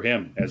difference for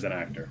him as an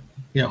actor.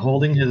 Yeah,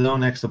 holding his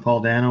own next to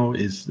Paul Dano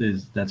is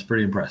that's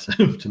pretty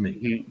impressive to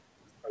me.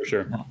 For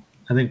sure.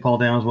 I think Paul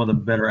Dano is one of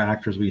the better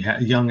actors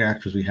young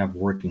actors we have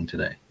working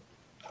today.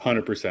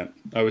 100%.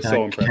 I was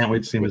so impressed. Can't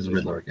wait to see him as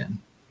Riddler again.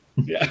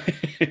 Yeah,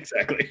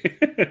 exactly.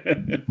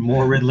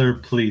 More Riddler,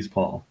 please,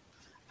 Paul.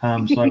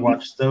 So I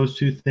watched those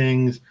two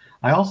things.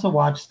 I also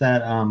watched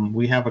that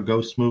We Have a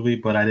Ghost movie,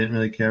 but I didn't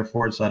really care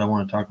for it, so I don't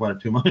want to talk about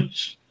it too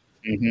much.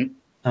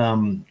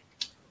 And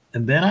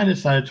then I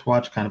decided to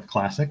watch kind of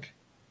classic.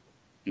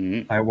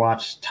 I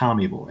watched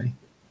Tommy Boy.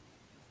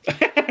 I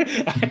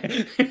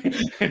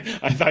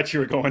thought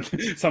you were going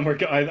somewhere.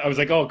 I was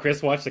like, "Oh,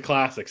 Chris watched the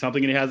classic,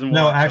 something he hasn't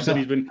watched." No,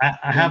 actually,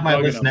 I have my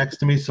list next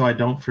to me, so I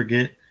don't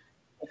forget.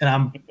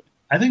 And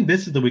I think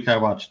this is the week I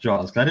watched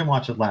Jaws. I didn't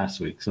watch it last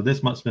week, so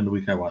this must have been the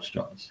week I watched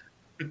Jaws.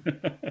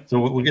 So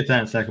we'll get to that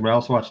in a second. But I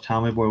also watched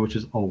Tommy Boy, which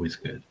is always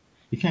good.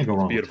 You can't go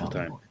wrong with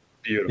Tommy Boy.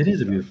 It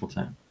is a beautiful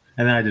time.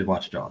 And then I did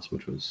watch Jaws,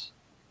 which was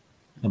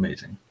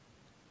amazing.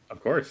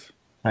 Of course.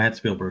 I had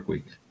Spielberg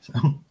week. So.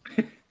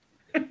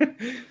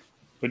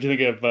 What do you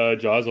think of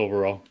Jaws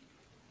overall?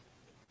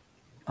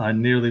 A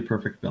nearly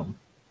perfect film.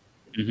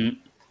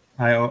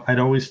 I'd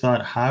always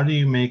thought, how do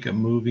you make a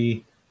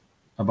movie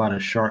about a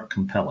shark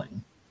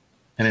compelling?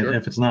 And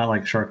if it's not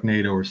like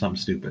Sharknado or something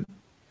stupid.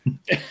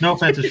 No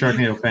offense to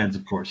Sharknado fans,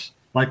 of course.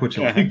 Like what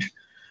you like.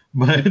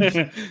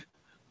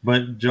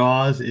 But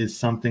Jaws is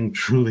something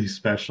truly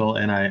special,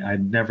 and I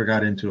never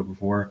got into it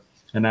before.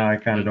 And now I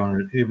kind of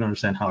don't even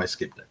understand how I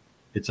skipped it.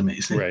 It's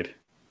amazing. Right.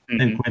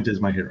 And Quint is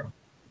my hero.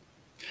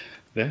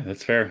 Yeah,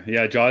 that's fair.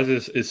 Yeah, Jaws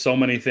is so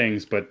many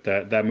things, but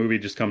that movie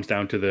just comes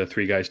down to the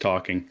three guys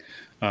talking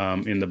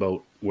in the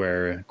boat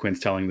where Quint's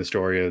telling the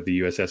story of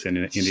the USS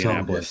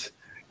Indianapolis.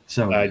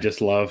 So I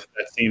just love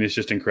that scene. Is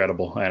just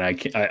incredible, and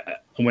I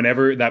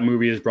whenever that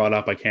movie is brought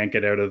up, I can't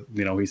get out of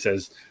he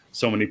says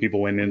so many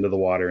people went into the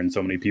water and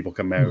so many people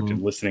come out,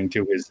 and listening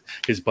to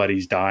his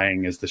buddies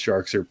dying as the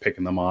sharks are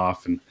picking them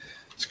off, and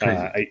it's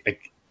crazy.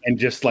 And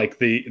just like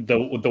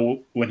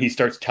the when he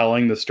starts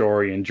telling the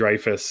story, and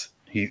Dreyfuss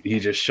he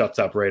just shuts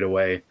up right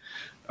away,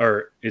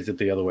 or is it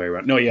the other way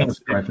around? No, yes,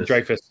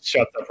 Dreyfuss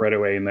shuts up right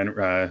away, and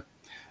then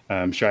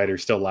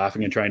Scheider's still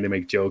laughing and trying to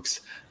make jokes,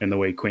 and the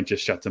way Quint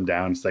just shuts him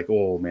down, it's like,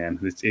 oh man,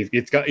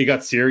 it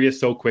got serious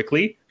so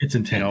quickly. It's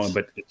intense,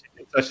 but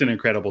it's such an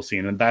incredible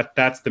scene, and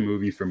that's the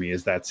movie for me.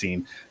 Is that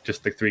scene,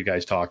 just the three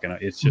guys talking?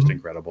 It's just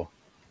incredible.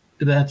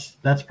 That's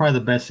probably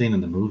the best scene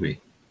in the movie.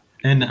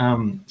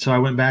 And so I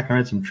went back and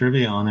read some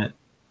trivia on it.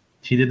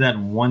 He did that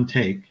in one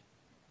take.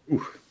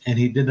 Oof. And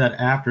he did that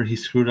after he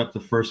screwed up the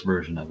first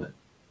version of it.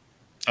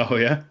 Oh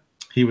yeah,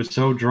 he was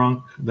so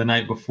drunk the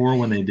night before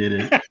when they did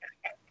it.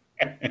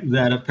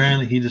 That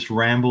apparently he just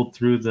rambled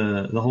through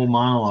the whole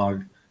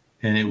monologue,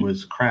 and it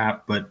was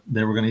crap, but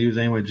they were going to use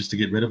it anyway just to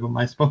get rid of him,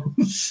 I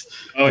suppose.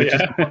 Oh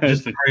yeah,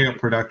 just to hurry up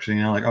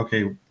production. Like,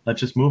 okay, let's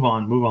just move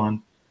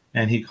on.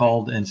 And he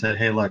called and said,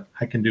 "Hey, look,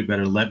 I can do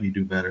better. Let me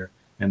do better."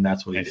 And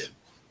that's what he did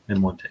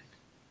in one take.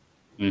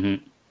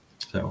 Mm-hmm.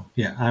 So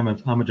yeah, I'm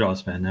a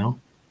Jaws fan now,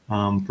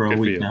 for a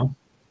week now,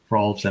 for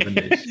all of 7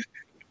 days.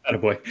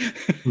 Attaboy.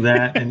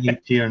 That and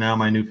E.T. are now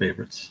my new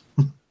favorites,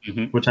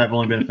 which I've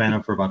only been a fan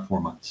of for about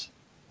 4 months.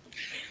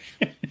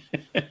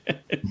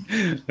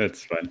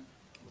 That's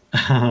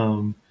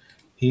fun.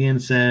 Ian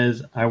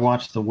says, I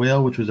watched The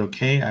Whale, which was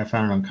okay. I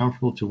found it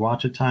uncomfortable to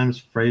watch at times.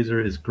 Fraser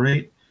is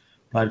great,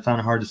 but I found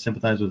it hard to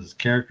sympathize with his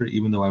character,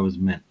 even though I was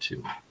meant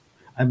to.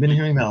 I've been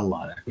hearing that a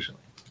lot, actually.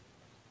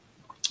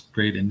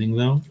 Great ending,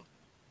 though.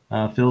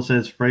 Phil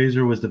says,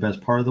 Fraser was the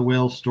best part of The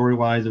Whale.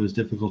 Story-wise, it was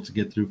difficult to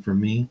get through for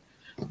me.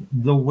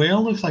 The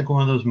Whale looks like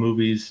one of those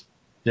movies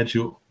that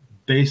you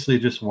basically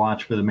just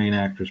watch for the main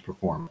actor's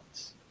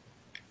performance.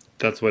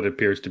 That's what it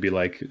appears to be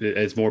like.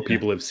 As more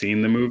people have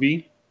seen the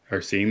movie,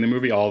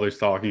 all they're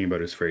talking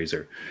about is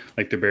Fraser.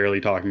 Like, they're barely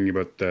talking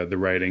about the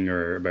writing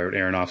or about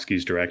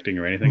Aronofsky's directing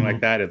or anything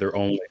like that. They're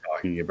only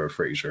talking about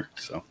Fraser.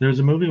 So there's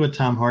a movie with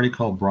Tom Hardy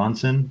called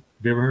Bronson.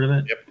 Have you ever heard of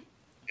it? Yep.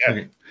 Yeah.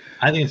 Okay.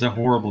 I think it's a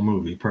horrible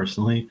movie,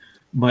 personally.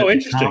 But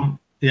interesting.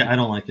 I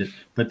don't like it.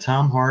 But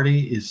Tom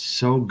Hardy is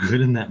so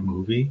good in that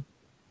movie.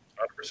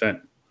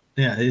 100%.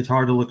 Yeah, it's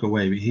hard to look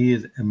away, but he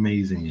is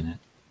amazing in it.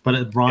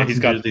 But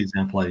Bronson is the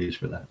example I use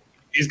for that.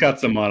 He's got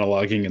some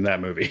monologuing in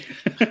that movie.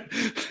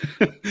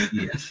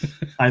 Yes.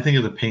 I think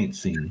of the paint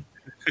scene.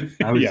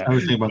 I was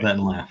thinking about that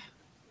and laugh.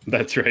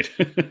 That's right.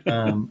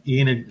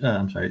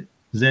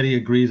 Zeddy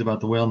agrees about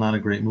The Whale, not a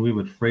great movie,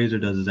 but Fraser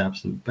does his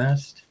absolute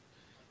best.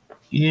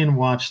 Ian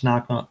watched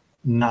Knock on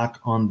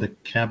the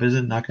Cabin. Is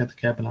it Knock at the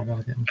Cabin? Knock on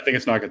the Cabin? I think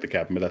it's Knock at the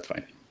Cabin, but that's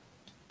fine.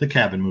 The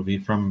Cabin movie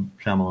from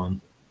Shyamalan.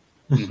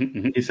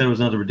 He said it was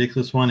another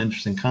ridiculous one,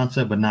 interesting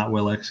concept, but not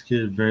well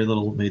executed. Very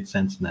little made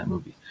sense in that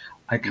movie.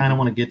 I kind of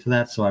want to get to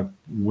that, so I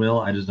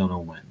will. I just don't know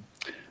when.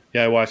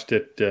 Yeah, I watched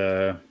it.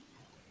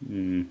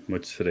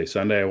 What's today?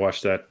 Sunday. I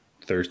watched that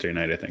Thursday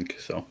night, I think.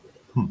 So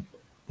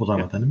we'll talk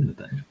about that in a minute.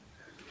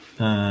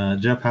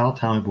 Then Jeff Howell,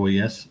 Tommy Boy,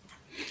 yes.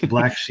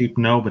 Black Sheep,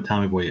 no, but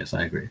Tommy Boy, yes.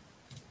 I agree.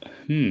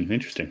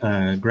 Interesting.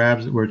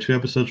 Grabs. We're 2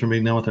 episodes from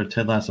being done with our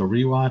Ted Lasso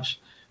rewatch.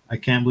 I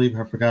can't believe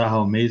I forgot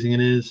how amazing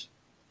it is.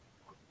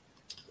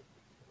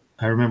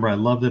 I remember I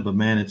loved it, but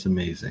man, it's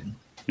amazing.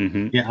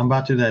 Yeah, I'm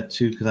about to do that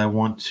too because I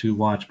want to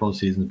watch both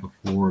seasons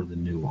before the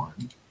new one.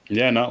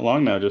 Yeah, not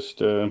long now,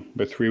 just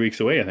about 3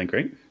 weeks away, I think,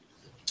 right?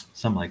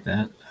 Something like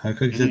that.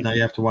 Cookie says now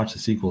you have to watch the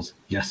sequels.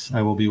 Yes,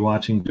 I will be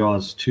watching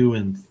Jaws 2,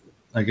 and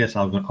I guess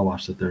I'll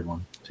watch the third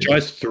one too.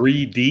 Jaws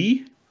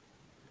 3D?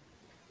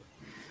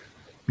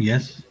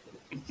 Yes.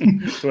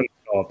 That's what it's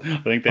called. I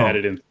think they had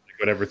it in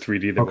whatever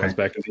 3D that was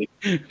back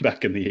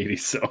in the 80s.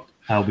 So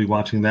I'll be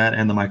watching that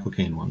and the Michael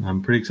Caine one.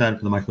 I'm pretty excited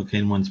for the Michael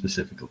Caine one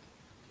specifically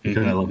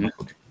because I love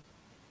Michael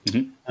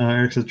Caine.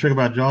 Eric says, trick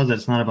about Jaws,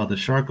 that's not about the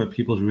shark, but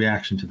people's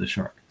reaction to the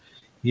shark.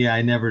 Yeah,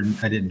 I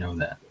didn't know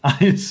that. I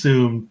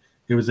assumed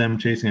it was them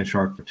chasing a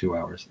shark for 2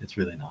 hours. It's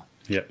really not.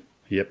 Yep.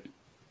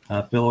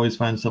 Phil always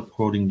finds himself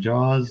quoting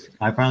Jaws.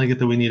 I finally get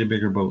that we need a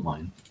bigger boat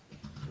line.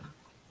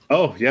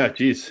 Oh, yeah,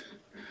 geez.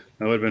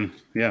 That would have been,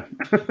 yeah.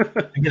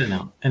 I get it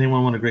now.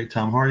 Anyone want a great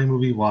Tom Hardy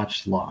movie?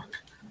 Watch Locke.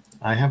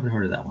 I haven't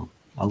heard of that one.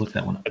 I'll look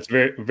that one up. It's a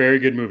very, very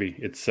good movie.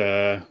 It's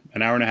an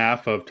hour and a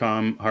half of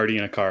Tom Hardy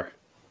in a car.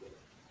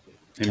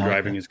 Him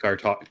driving his car,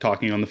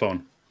 talking on the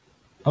phone.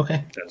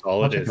 Okay. That's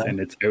all it is. And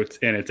it's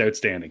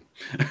outstanding.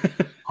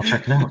 I'll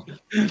check it out.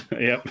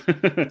 Yep.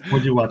 What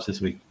did you watch this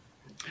week?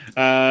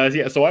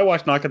 So I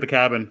watched Knock at the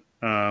Cabin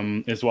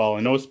as well.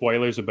 And no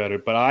spoilers about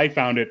it, but I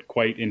found it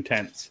quite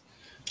intense.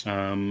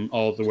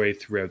 All the way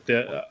throughout.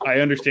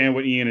 I understand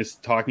what Ian is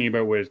talking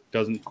about, where it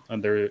doesn't.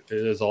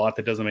 There's a lot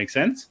that doesn't make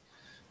sense.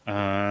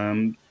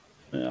 It's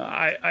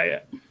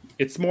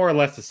more or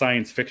less a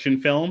science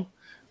fiction film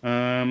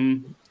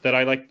that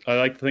I like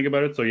to think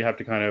about it. So you have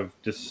to kind of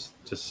just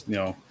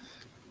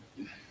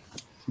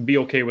be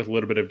okay with a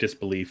little bit of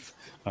disbelief.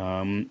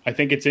 I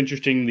think it's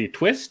interesting. The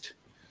twist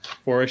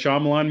for a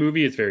Shyamalan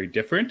movie is very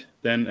different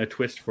than a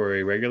twist for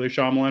a regular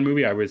Shyamalan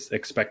movie. I was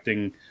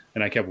expecting,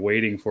 and I kept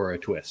waiting for a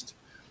twist.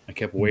 I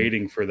kept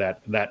waiting for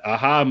that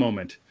aha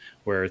moment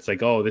where it's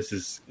like, oh, this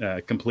is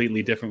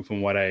completely different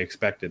from what I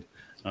expected.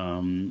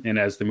 And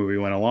as the movie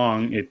went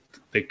along,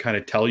 they kind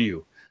of tell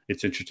you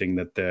it's interesting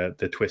that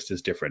the twist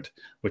is different,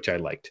 which I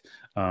liked.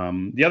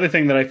 The other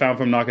thing that I found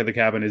from Knock at the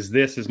Cabin is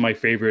this is my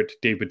favorite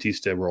Dave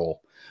Bautista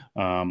role.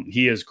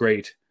 He is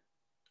great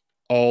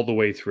all the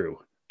way through,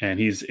 and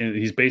he's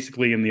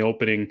basically in the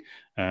opening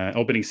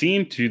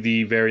scene to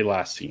the very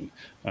last scene,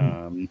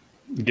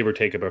 give or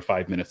take about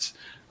 5 minutes.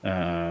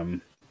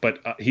 But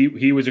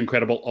he was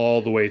incredible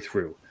all the way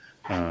through.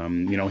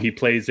 He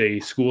plays a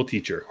school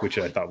teacher, which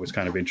I thought was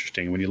kind of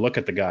interesting. When you look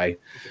at the guy,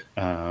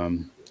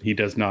 he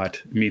does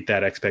not meet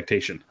that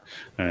expectation.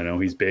 I know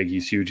he's big,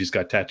 he's huge, he's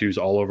got tattoos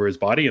all over his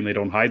body, and they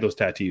don't hide those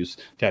tattoos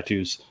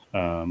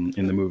in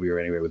the movie or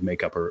anyway with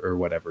makeup or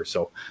whatever.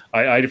 So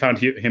I found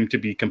him to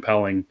be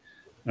compelling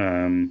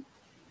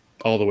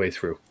all the way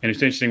through. And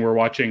it's interesting, we're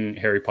watching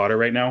Harry Potter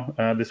right now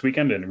this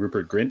weekend, and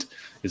Rupert Grint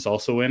is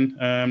also in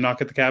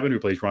Knock at the Cabin, who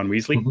plays Ron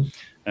Weasley.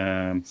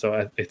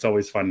 So it's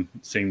always fun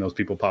seeing those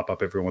people pop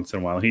up every once in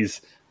a while.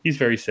 He's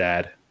very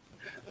sad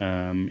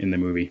in the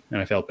movie,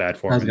 and I felt bad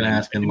for him. I was going to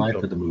ask in life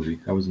or the movie.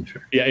 I wasn't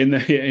sure. Yeah, in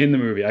the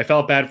movie, I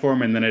felt bad for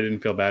him, and then I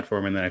didn't feel bad for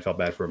him, and then I felt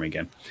bad for him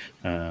again.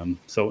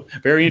 So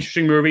very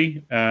interesting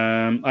movie.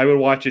 I would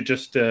watch it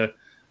just to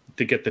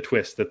get the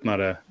twist. That's not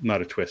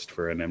a twist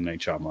for an M. Night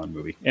Shyamalan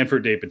movie, and for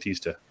Dave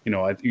Bautista. You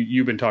know,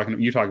 you talk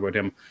about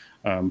him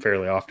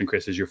fairly often,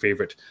 Chris, as your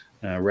favorite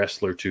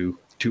wrestler to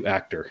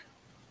actor.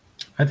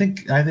 I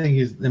think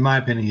he's, in my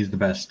opinion, he's the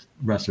best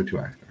wrestler to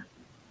actor.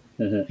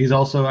 He's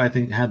also, I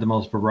think, had the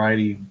most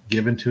variety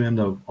given to him,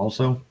 though.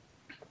 Also,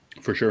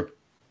 for sure.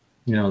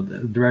 You know, the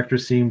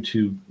directors seem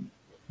to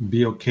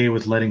be okay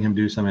with letting him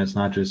do something that's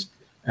not just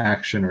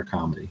action or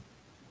comedy.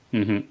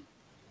 Mm-hmm.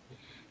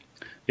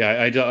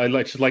 Yeah, I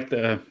just like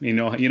the you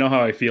know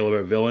how I feel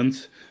about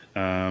villains.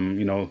 You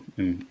know,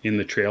 in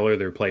the trailer,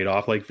 they're played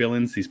off like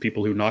villains. These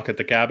people who knock at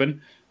the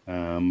cabin,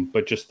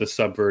 but just the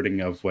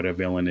subverting of what a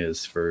villain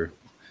is for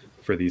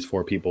these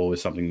four people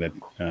is something that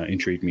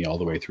intrigued me all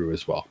the way through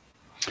as well.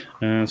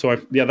 So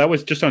that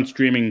was just on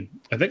streaming.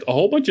 I think a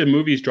whole bunch of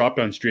movies dropped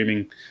on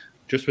streaming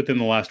just within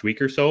the last week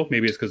or so.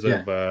 Maybe it's because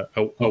of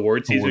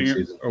award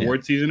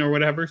season or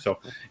whatever. So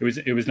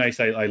it was nice.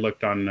 I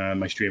looked on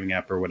my streaming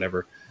app or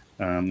whatever.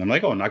 I'm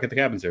like, oh, Knock at the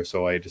Cabin's there.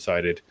 So I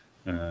decided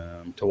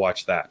to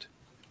watch that.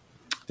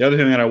 The other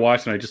thing that I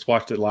watched, and I just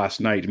watched it last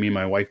night, me and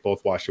my wife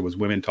both watched it, was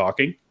Women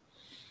Talking.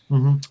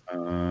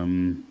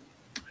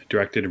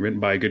 Directed and written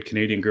by a good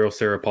Canadian girl,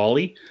 Sarah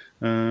Polley,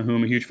 who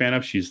I'm a huge fan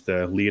of. She's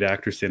the lead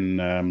actress in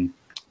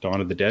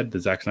Dawn of the Dead, the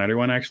Zack Snyder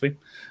one, actually.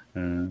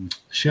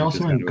 She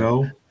also in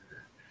Go?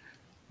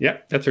 Yeah,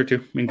 that's her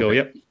too. In Go,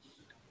 yep.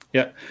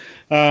 Yeah.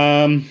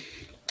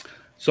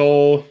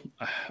 So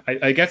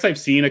I guess I've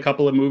seen a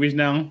couple of movies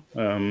now.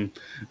 I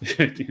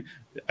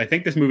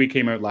think this movie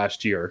came out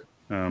last year.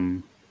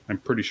 I'm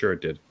pretty sure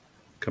it did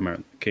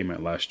came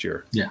out last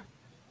year. Yeah.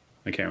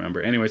 I can't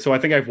remember. Anyway, so I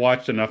think I've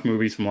watched enough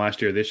movies from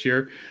last year, this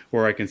year,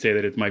 where I can say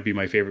that it might be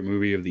my favorite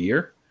movie of the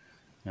year.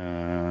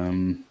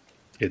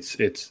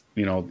 It's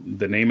you know,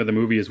 the name of the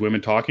movie is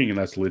Women Talking, and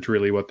that's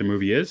literally what the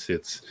movie is.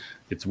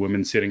 It's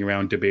women sitting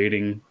around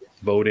debating,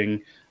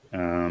 voting,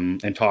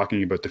 and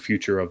talking about the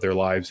future of their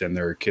lives and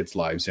their kids'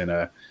 lives in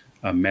a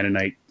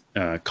Mennonite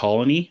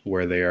colony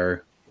where they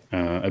are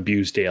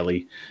abused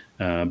daily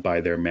by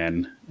their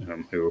men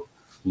who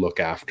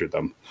look after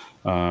them.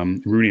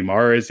 Rooney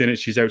Mara is in it.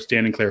 She's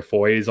outstanding. Claire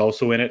Foy is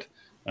also in it.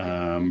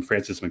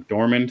 Frances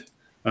McDormand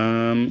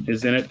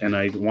is in it. And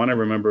I want to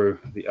remember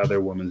the other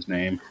woman's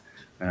name.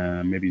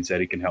 Maybe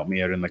Zeddy can help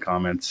me out in the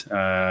comments.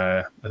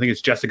 I think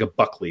it's Jessica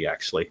Buckley,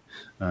 actually.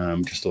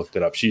 Just looked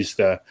it up. She's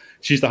the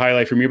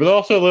highlight for me, but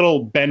also a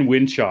little Ben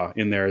Winshaw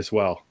in there as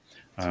well.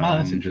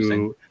 That's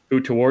interesting.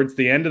 Who towards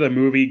the end of the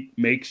movie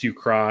makes you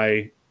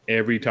cry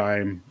every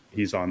time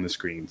he's on the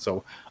screen.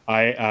 So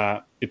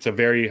it's a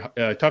very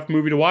tough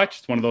movie to watch.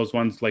 It's one of those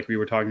ones like we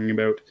were talking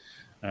about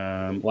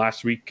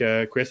last week,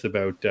 Chris,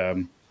 about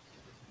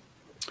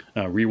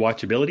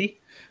rewatchability.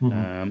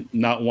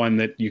 Not one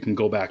that you can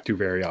go back to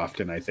very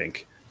often, I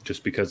think,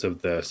 just because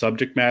of the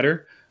subject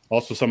matter.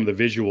 Also, some of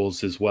the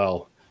visuals as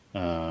well.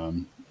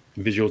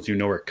 Visuals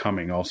are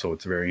coming. Also,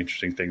 it's a very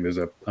interesting thing. There's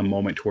a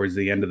moment towards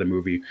the end of the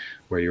movie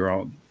where you're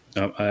all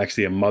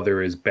actually a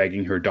mother is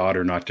begging her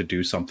daughter not to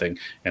do something,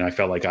 and I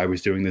felt like I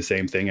was doing the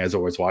same thing as I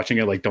was watching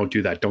it. Like, don't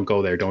do that, don't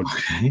go there, don't.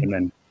 Okay.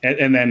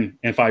 And then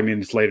 5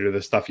 minutes later,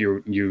 the stuff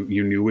you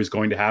knew was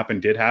going to happen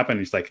did happen.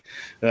 It's like,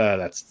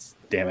 that's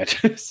damn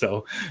it.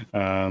 So,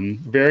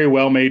 very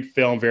well made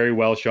film, very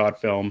well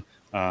shot film.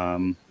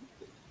 I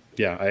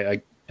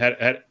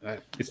had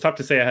it's tough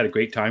to say I had a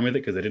great time with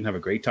it because I didn't have a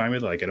great time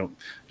with it. Like, I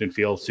didn't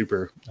feel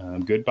super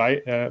good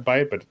by it,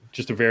 but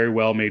just a very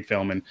well made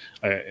film and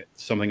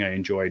something I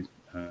enjoyed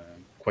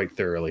quite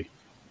thoroughly.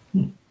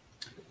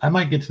 I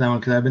might get to that one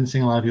because I've been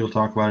seeing a lot of people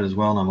talk about it as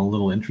well, and I'm a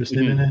little interested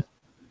in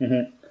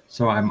it.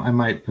 So I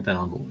might put that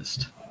on the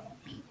list.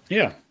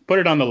 Yeah, put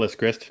it on the list,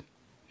 Chris.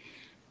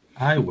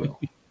 I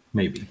will,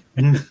 maybe.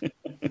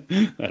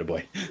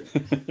 Attaboy.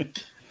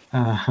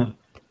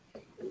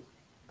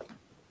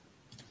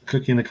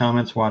 Cookie in the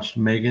comments watched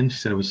Megan. She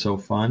said it was so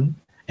fun.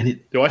 And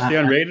did you watch the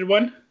unrated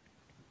one?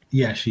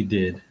 Yeah, she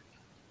did.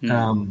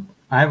 I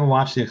haven't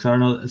watched it because I don't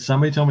know.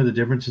 Somebody told me the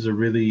differences are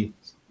really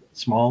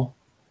small.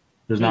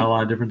 There's not a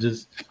lot of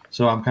differences.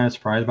 So I'm kind of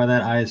surprised by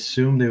that. I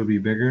assumed they would be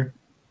bigger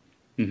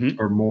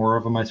or more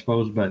of them, I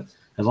suppose. But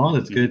as long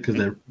as it's good, because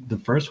the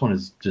first one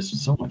is just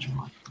so much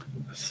fun.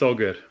 So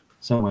good.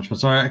 So much fun.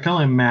 So I can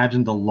only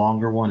imagine the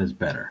longer one is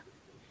better.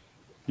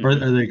 Or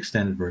the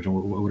extended version,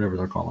 whatever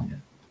they're calling it.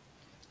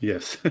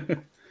 Yes.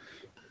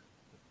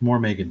 More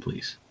Megan,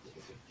 please.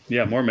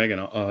 Yeah, more Megan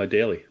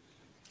daily.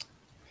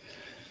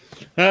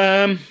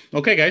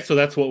 Okay, guys, so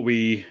that's what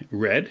we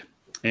read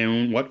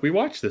and what we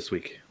watched this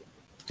week.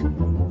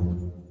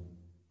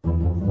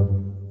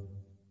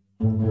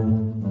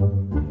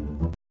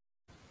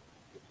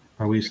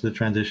 Are we used to the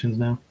transitions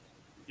now?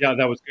 Yeah,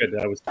 that was good.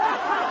 That was.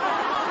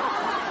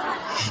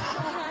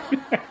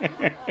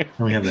 And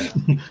we have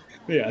that.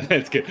 Yeah,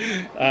 that's good.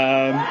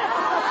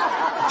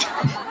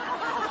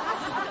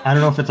 I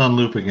don't know if it's on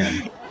loop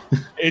again.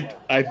 Let's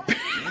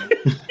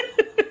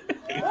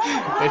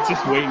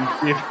just wait and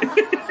see if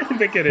I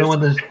think it is.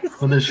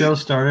 When the show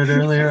started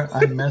earlier,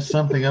 I messed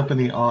something up in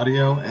the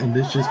audio, and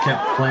this just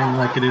kept playing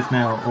like it is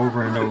now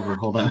over and over.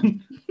 Hold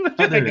on.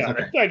 Oh, there it is.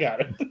 Okay. I got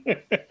it.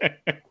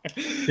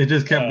 It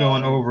just kept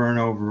going over and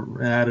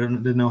over, and I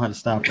didn't know how to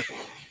stop it.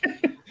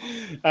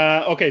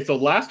 Okay, so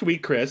last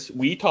week, Chris,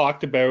 we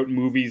talked about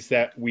movies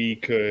that we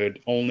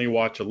could only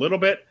watch a little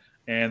bit,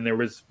 and there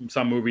was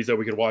some movies that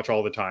we could watch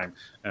all the time.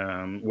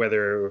 And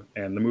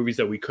the movies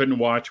that we couldn't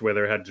watch,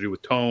 whether it had to do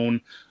with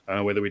tone,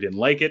 whether we didn't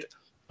like it.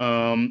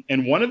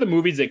 And one of the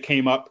movies that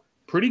came up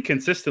pretty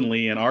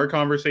consistently in our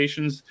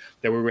conversations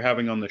that we were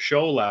having on the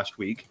show last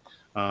week,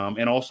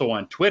 and also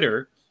on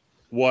Twitter,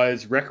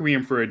 was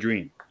Requiem for a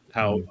Dream.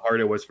 How hard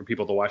it was for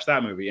people to watch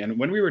that movie. And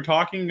when we were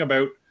talking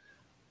about,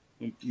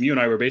 you and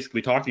I were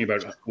basically talking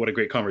about what a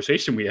great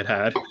conversation we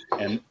had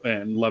and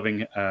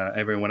loving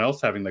everyone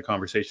else having the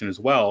conversation as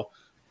well.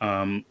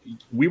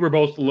 We were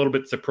both a little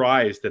bit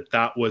surprised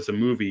that was a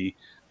movie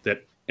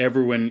that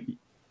everyone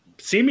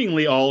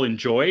seemingly all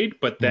enjoyed,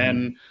 but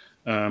then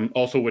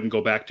also wouldn't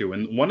go back to.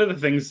 And one of the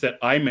things that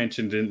I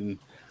mentioned in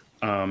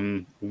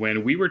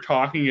when we were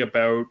talking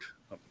about,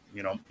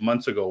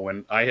 months ago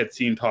when I had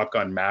seen Top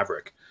Gun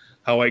Maverick,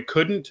 how I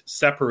couldn't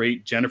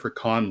separate Jennifer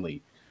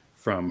Connelly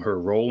from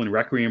her role in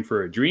Requiem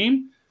for a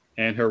Dream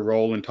and her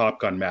role in Top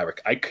Gun Maverick.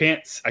 I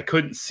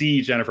couldn't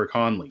see Jennifer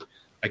Connelly.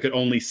 I could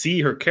only see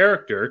her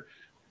character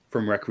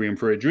from Requiem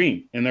for a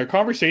Dream. And their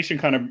conversation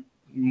kind of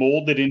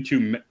molded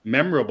into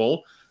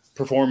memorable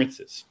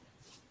performances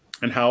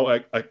and how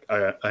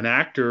an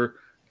actor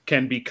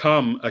can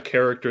become a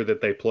character that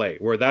they play,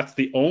 where that's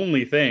the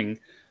only thing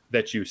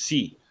that you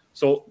see.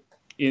 So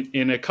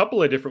in a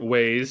couple of different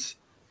ways,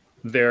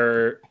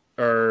 there's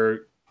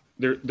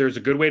a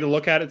good way to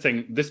look at it,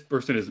 saying this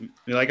person is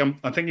like, I'm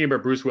thinking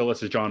about Bruce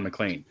Willis as John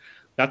McClane.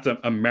 That's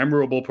a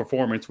memorable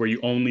performance where you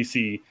only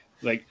see,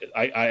 like,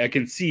 I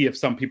can see if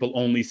some people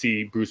only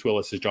see Bruce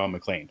Willis as John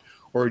McClane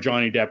or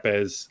Johnny Depp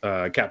as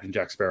Captain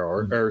Jack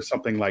Sparrow or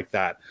something like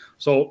that.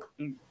 So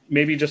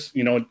maybe just,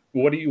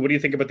 what do you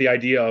think about the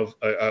idea of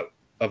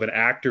an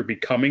actor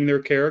becoming their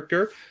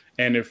character?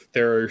 And if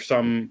there are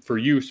some for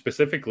you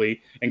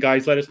specifically, and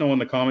guys, let us know in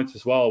the comments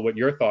as well what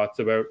your thoughts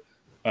about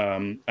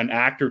an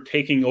actor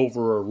taking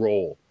over a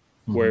role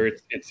where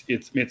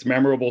it's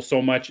memorable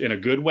so much in a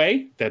good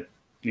way that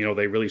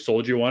they really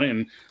sold you on it,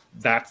 and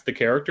that's the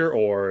character,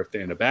 or if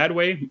they're in a bad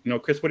way.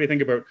 Chris, what do you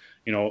think about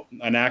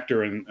an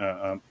actor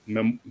and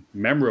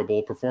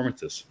memorable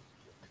performances?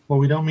 Well,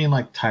 we don't mean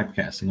like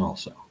typecasting,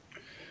 also.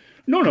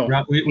 No,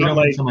 we don't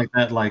mean something like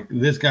that. Like,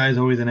 this guy's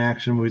always in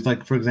action movies,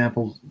 like, for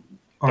example,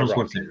 Arnold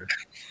Schwarzenegger.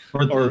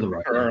 Or The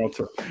Rock.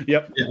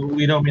 Yep. Yeah,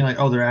 we don't mean like,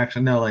 they're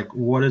action. No, like,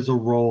 what is a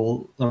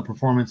role, a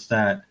performance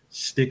that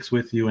sticks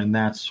with you, and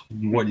that's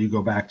what you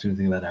go back to and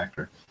think of that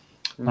actor.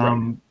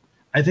 Right.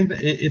 I think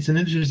that it's an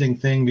interesting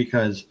thing,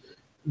 because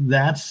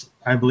that's,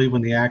 I believe,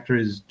 when the actor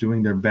is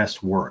doing their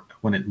best work,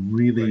 when it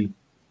really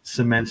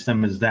cements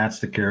them as that's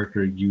the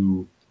character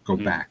you go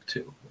back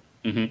to.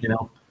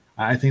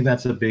 I think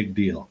that's a big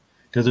deal,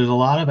 because there's a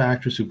lot of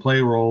actors who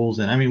play roles,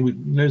 and I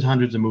mean, there's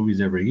hundreds of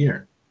movies every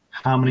year.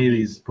 How many of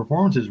these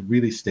performances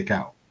really stick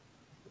out?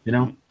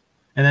 And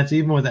that's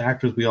even with the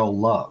actors we all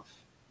love.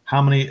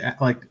 How many,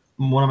 like,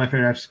 one of my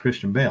favorite actors,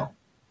 Christian Bale.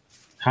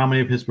 How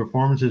many of his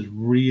performances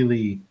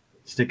really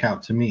stick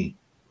out to me?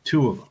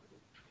 2 of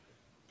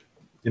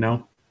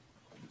them.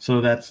 So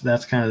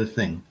that's kind of the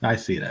thing I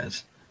see it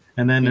as.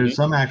 And then there's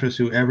some actors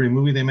who every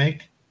movie they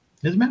make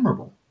is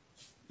memorable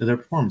to their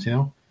performance.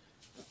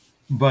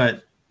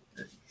 But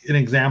an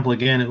example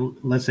again,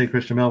 let's say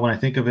Christian Bale. When I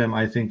think of him,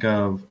 I think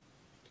of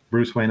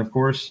Bruce Wayne, of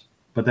course,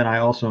 but then I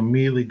also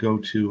immediately go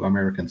to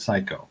American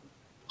Psycho.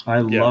 I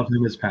love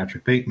him as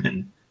Patrick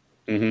Bateman.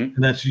 And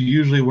that's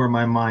usually where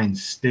my mind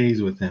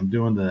stays with him,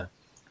 doing the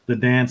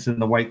dance in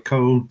the white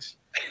coat,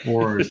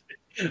 or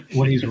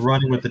when he's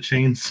running with the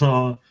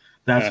chainsaw.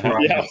 That's where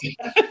I go.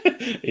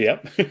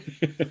 Yep.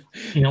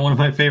 One of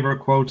my favorite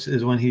quotes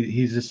is when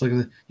he's just like,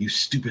 "You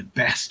stupid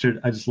bastard."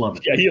 I just love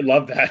it. Yeah, you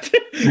love that.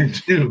 I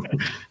do.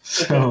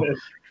 So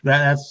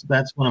that's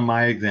one of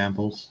my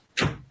examples.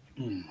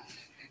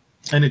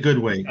 In a good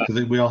way,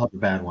 because we all have the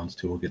bad ones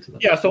too. We'll get to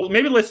that. Yeah, so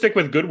maybe let's stick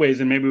with good ways,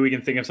 and maybe we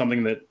can think of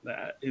something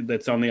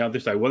that's on the other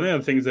side. One of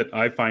the things that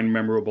I find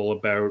memorable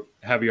about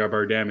Javier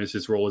Bardem is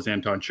his role as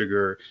Anton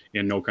Chigurh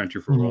in No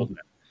Country for Old Men.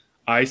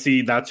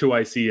 That's who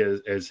I see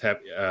as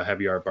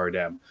Javier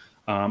Bardem.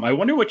 I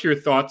wonder what your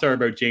thoughts are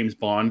about James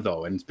Bond,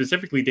 though, and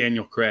specifically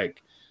Daniel Craig.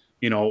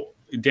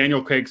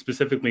 Daniel Craig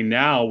specifically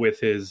now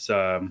with his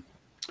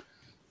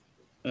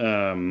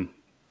Benoit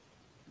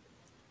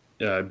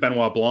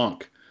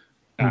Blanc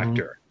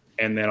actor,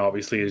 and then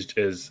obviously as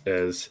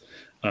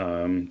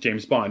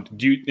James Bond.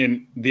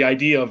 And the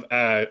idea of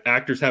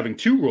actors having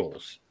 2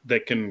 roles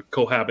that can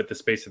cohabit the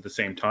space at the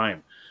same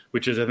time.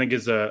 which is I think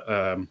is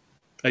a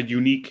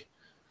unique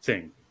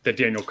thing that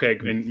Daniel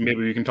Craig, and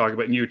maybe we can talk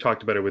about, and you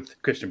talked about it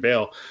with Christian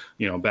Bale,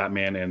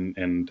 Batman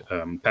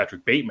and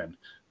Patrick Bateman.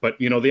 But,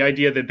 the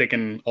idea that they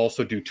can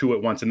also do two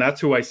at once, and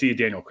that's who I see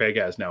Daniel Craig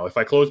as now. If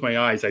I close my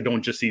eyes, I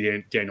don't just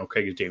see Daniel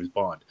Craig as James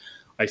Bond.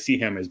 I see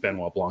him as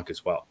Benoit Blanc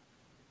as well.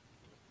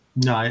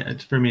 No,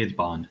 for me, it's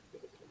Bond.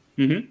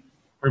 Mm-hmm.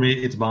 For me,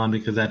 it's Bond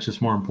because that's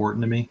just more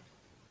important to me.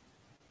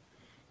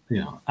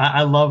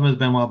 I love him as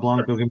Benoit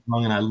Blanc, don't get me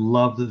wrong, and I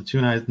love the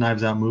two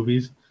Knives Out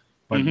movies,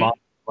 but Bond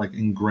is like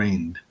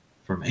ingrained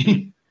for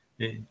me.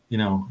 You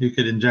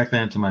could inject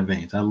that into my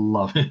veins. I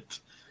love it.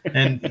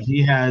 And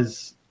he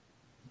has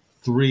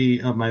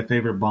 3 of my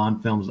favorite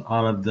Bond films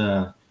out of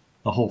the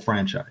whole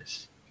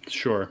franchise.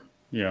 Sure.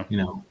 Yeah.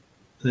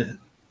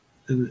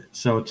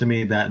 So to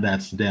me,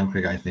 that's the Daniel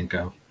Craig I think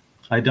of.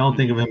 I don't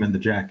think of him in The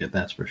Jacket,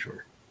 that's for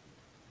sure.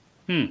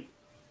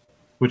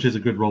 Which is a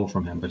good role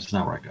from him, but it's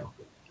not where I go.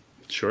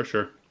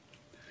 Sure.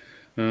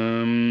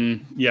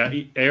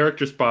 Eric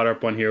just brought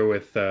up one here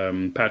with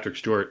Patrick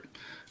Stewart.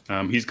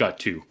 He's got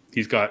 2.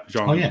 He's got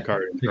Jean-Luc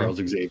Picard and Charles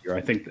Xavier.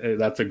 I think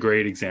that's a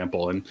great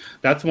example, and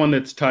that's one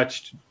that's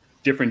touched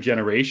different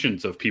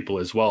generations of people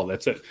as well.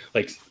 That's it.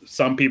 Like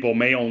some people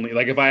may only,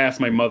 like if I ask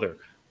my mother,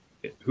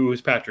 who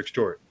is Patrick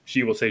Stewart,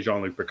 she will say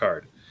Jean-Luc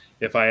Picard.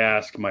 If I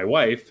ask my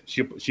wife,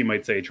 she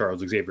might say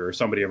Charles Xavier or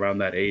somebody around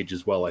that age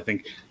as well. I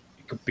think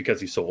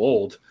because he's so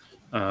old,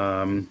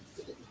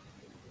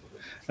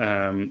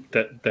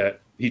 that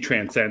he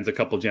transcends a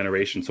couple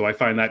generations. So I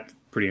find that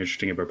pretty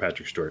interesting about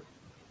Patrick Stewart.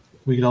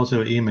 We could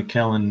also Ian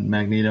McKellen,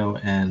 Magneto,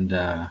 and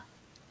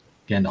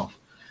Gandalf.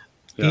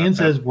 Ian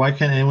says, "Why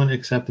can't anyone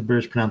accept the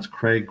British pronounce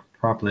Craig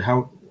properly?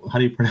 How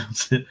do you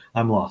pronounce it?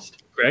 I'm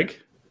lost." Craig.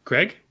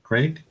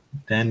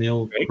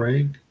 Daniel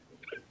Craig.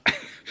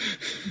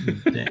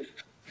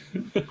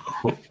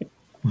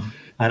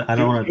 I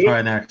don't want to try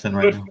an accent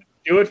right now.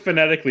 Do it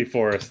phonetically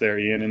for us there,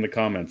 Ian, in the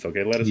comments.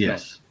 Okay, let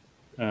us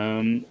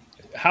know.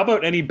 How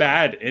about any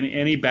bad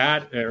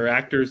or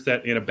actors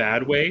that in a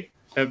bad way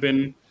have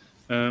been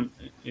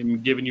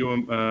giving you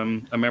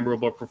a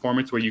memorable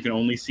performance where you can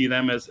only see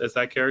them as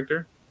that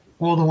character?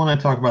 Well, the one I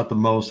talk about the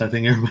most, I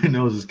think everybody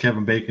knows, is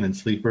Kevin Bacon in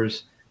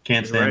Sleepers.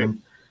 Can't stand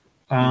him.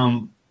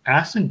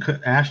 Ashton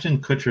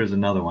Kutcher is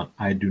another one.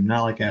 I do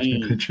not like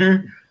Ashton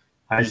Kutcher.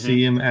 I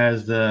see him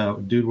as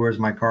the dude, where's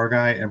my car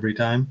guy every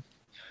time.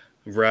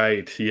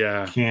 Right,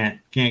 yeah.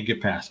 Can't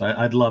get past.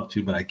 I'd love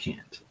to, but I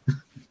can't.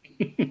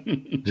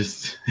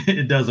 Just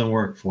it doesn't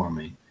work for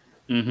me.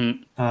 Those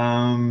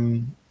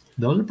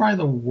are probably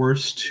the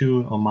worst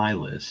 2 on my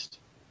list.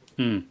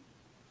 How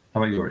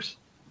about yours?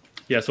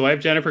 Yeah, so I have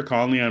Jennifer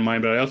Connelly on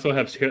mine, but I also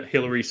have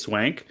Hilary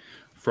Swank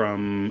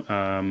from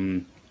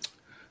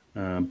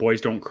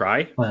Boys Don't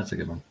Cry. Oh, that's a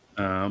good one.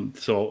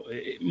 So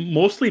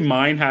mostly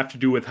mine have to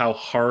do with how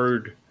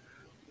hard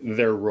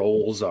their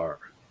roles are,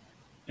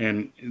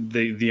 and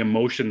the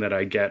emotion that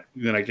I get.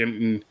 Then I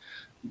get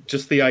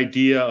just the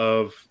idea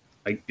of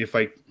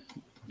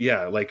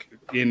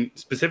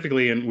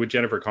specifically with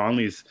Jennifer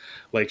Connelly's,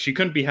 like she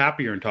couldn't be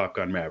happier in Top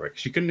Gun Maverick.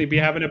 She couldn't be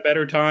having a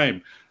better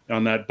time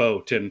on that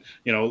boat and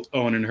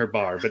owning her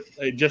bar, but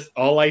just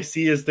all I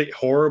see is the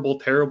horrible,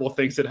 terrible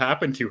things that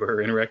happened to her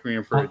in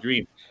Requiem for a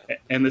Dream.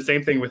 And the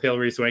same thing with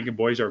Hilary Swank in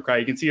Boys Don't Cry.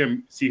 You can see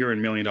her in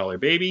 $1 Million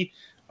Baby.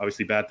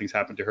 Obviously bad things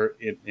happen to her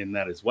in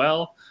that as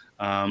well,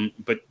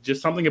 but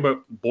just something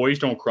about Boys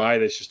Don't Cry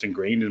that's just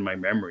ingrained in my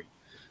memory.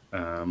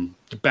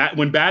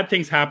 When bad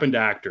things happen to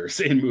actors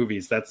in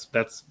movies, that's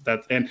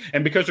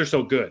and because they're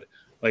so good,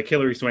 like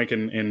Hilary Swank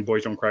in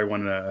Boys Don't Cry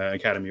won an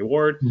Academy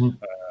Award.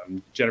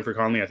 Jennifer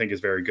Connelly, I think,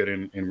 is very good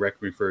in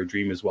Requiem for a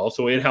Dream as well.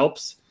 So it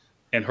helps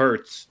and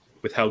hurts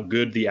with how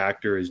good the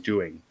actor is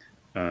doing,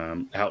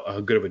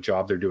 how good of a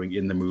job they're doing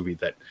in the movie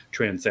that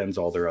transcends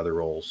all their other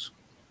roles.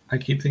 I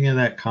keep thinking of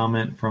that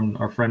comment from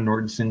our friend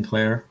Norton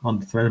Sinclair on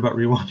the thread about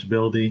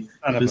rewatchability,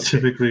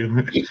 specifically.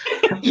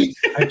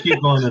 I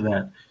keep going to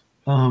that.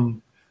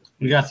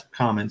 We got some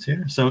comments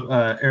here. So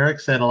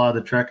Eric said a lot of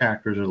the Trek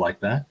actors are like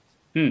that.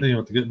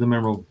 The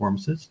memorable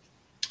performances.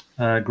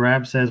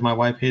 Grab says, my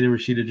wife hated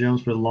Rashida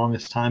Jones for the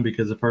longest time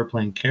because of her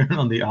playing Karen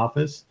on The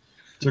Office.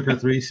 Took her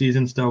 3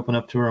 seasons to open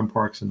up to her on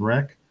Parks and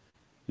Rec.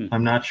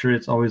 I'm not sure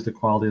it's always the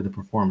quality of the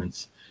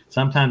performance.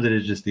 Sometimes it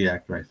is just the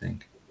actor, I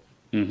think.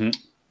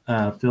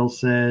 Phil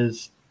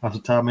says, off the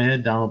top of my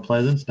head, Donald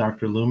Pleasance,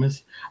 Dr.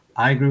 Loomis.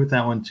 I agree with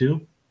that one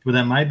too. But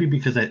that might be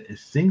because I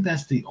think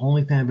that's the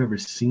only thing I've ever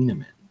seen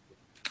him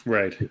in.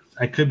 Right.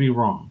 I could be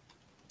wrong.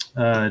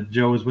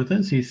 Joe is with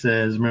us. He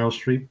says Meryl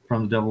Streep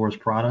from The Devil Wears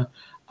Prada.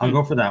 I'll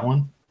go for that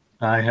one.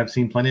 I have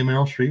seen plenty of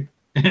Meryl Streep,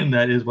 and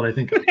that is what I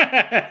think of.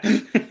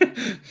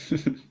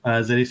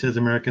 Zeddy says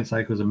American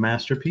Psycho is a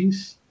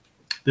masterpiece.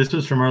 This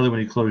was from earlier when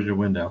you closed your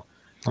window.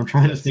 I'm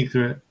trying to sneak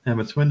through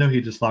Emmett's window.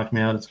 He just locked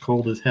me out. It's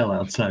cold as hell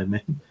outside,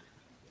 man.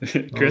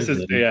 Chris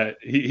is,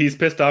 he's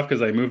pissed off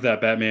because I moved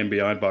that Batman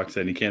Beyond box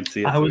and he can't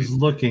see it. I was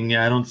looking.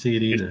 Yeah, I don't see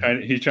it either.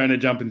 He's trying to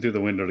jump in through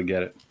the window to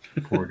get it.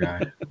 Poor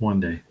guy. One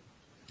day.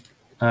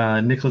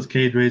 Nicolas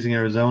Cage, Raising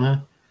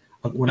Arizona.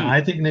 But when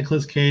I think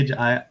Nicolas Cage,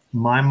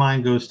 my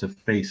mind goes to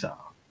Face Off.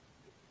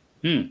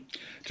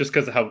 Just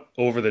because of how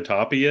over the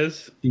top he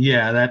is.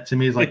 Yeah, that to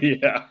me is like,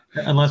 yeah.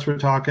 Unless we're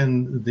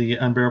talking the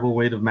unbearable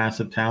weight of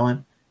massive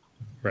talent,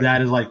 right.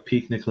 That is like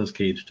peak Nicolas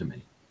Cage to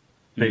me.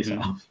 Face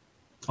Off.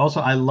 Also,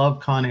 I love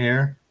Con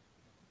Air.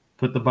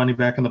 Put the bunny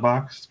back in the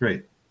box. It's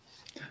great.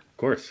 Of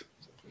course.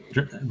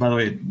 By the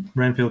way,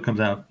 Renfield comes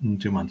out in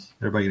 2 months.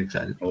 Everybody get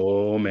excited.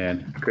 Oh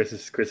man, Chris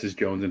is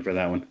jonesing for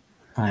that one.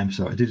 I am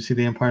so. Did you see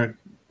the Empire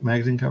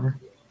magazine cover?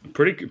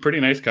 Pretty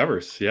nice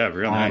covers. Yeah,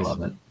 real nice. I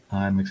love it.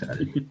 I'm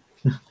excited.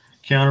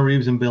 Keanu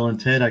Reeves and Bill and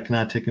Ted. I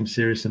cannot take him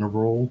serious in a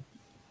role.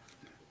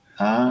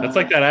 That's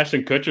like that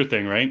Ashton Kutcher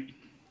thing, right?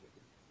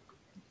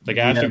 Like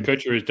Ashton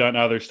Kutcher has done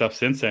other stuff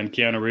since then.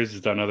 Keanu Reeves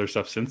has done other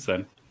stuff since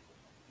then.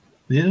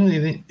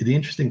 The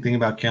interesting thing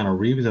about Keanu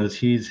Reeves is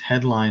he's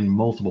headlined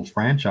multiple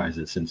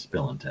franchises since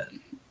Bill and Ted.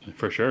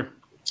 For sure.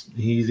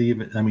 He's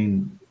even. I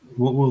mean,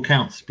 we'll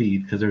count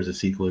Speed because there's a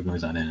sequel even though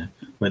he's not in it.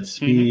 But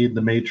Speed,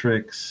 The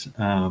Matrix,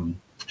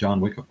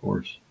 John Wick, of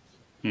course.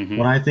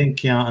 When I think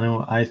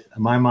Keanu,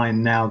 my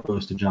mind now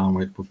goes to John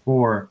Wick.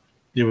 Before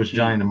it was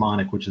Johnny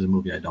Mnemonic, which is a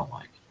movie I don't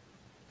like.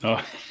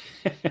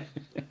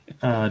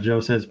 Oh. Joe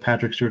says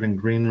Patrick Stewart in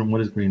Green Room.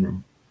 What is Green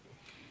Room?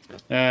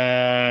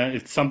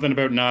 It's something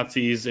about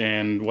Nazis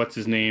and what's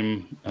his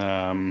name?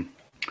 I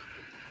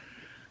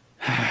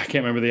can't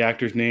remember the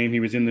actor's name. He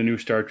was in the new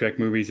Star Trek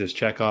movies as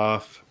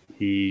Chekhov.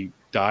 He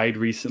died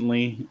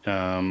recently.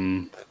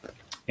 Anton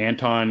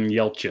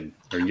Yelchin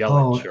or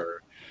Yelich.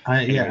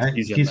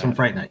 He's from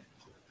Fright Night.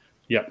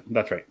 Yeah,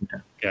 that's right.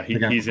 Yeah,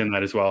 he's in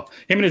that as well.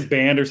 Him and his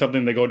band or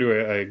something. They go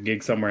to a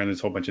gig somewhere and there's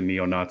a whole bunch of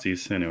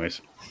neo-Nazis.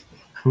 Anyways.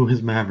 Who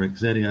is Maverick?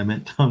 Zeddy, I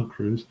meant Tom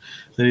Cruise.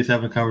 Zeddy's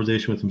having a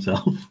conversation with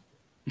himself.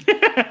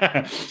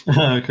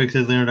 Quick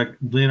says Leonardo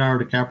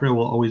DiCaprio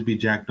will always be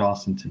Jack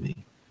Dawson to me.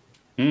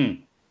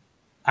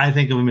 I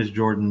think of him as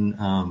Jordan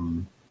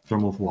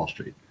from Wolf of Wall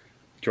Street.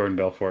 Jordan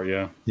Belfort,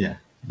 yeah. Yeah,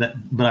 but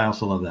I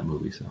also love that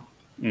movie. So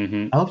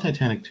I love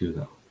Titanic too,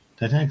 though.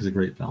 Titanic is a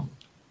great film.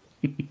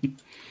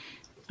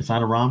 It's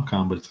not a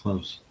rom-com, but it's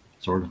close,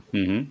 sort of.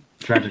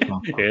 Tragic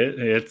rom-com.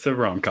 It's a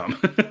rom-com.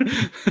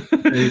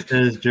 He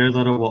says Jared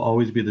Leto will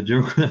always be the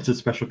Joker. That's a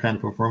special kind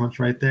of performance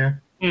right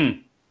there.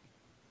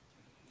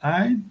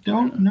 I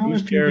don't know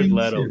who's if Jared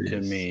Leto serious.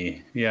 To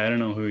me. Yeah, I don't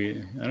know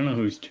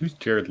who's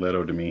Jared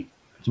Leto to me.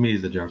 To me,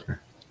 he's the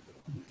Joker.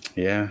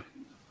 Yeah.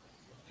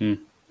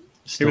 Maybe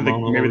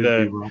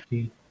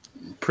the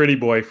pretty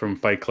boy from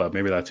Fight Club.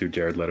 Maybe that's who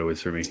Jared Leto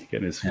is for me.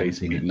 Getting his face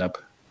beaten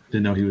up.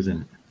 Didn't know he was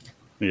in it.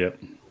 Yep.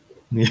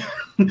 Yeah.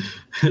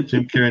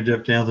 Jim Carrey and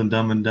Jeff Daniels and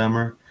Dumb and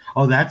Dumber.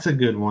 Oh, that's a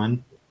good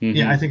one.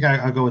 Yeah, I think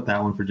I'll go with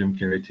that one for Jim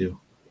Carrey too.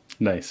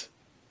 Nice.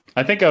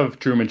 I think of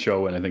Truman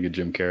Show when I think of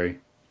Jim Carrey.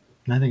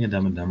 I think of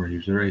Dumb and Dumber.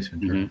 He's a race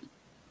control.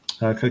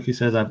 Cookie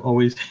says I've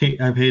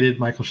hated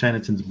Michael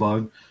Shannone's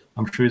Bug.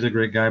 I'm sure he's a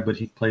great guy, but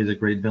he plays a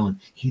great villain.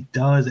 He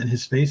does, and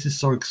his face is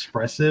so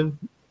expressive.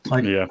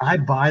 Like I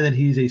buy that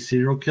he's a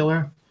serial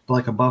killer, but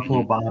like a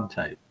Buffalo Bob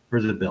type. Or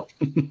is it Bill?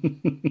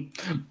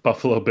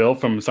 Buffalo Bill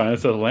from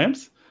Silence of the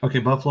Lambs? Okay,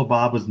 Buffalo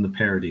Bob was in the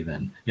parody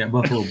then. Yeah,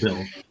 Buffalo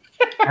Bill.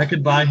 I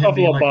could buy him.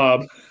 Buffalo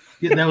Bob.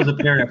 Yeah, that was a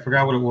parody. I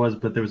forgot what it was,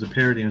 but there was a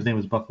parody, and his name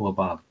was Buffalo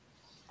Bob.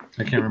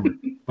 I can't remember.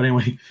 But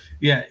anyway,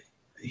 yeah,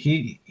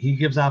 he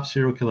gives off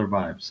serial killer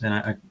vibes,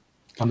 and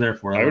I'm there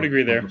for it. I would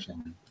agree there.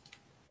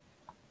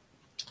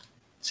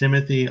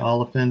 Timothy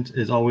Oliphant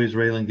is always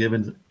Raylan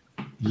Givens.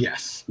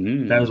 Yes,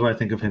 that is what I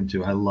think of him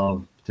too. I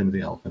love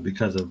Timothy Oliphant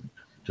because of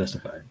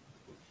Justified.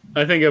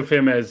 I think of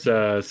him as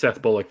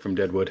Seth Bullock from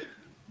Deadwood.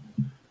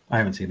 I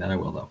haven't seen that. I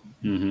will, though.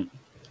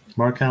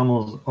 Mark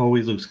Hamill's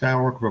always Luke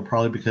Skywalker, but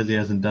probably because he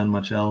hasn't done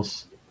much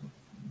else.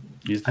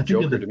 He's the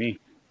Joker to me.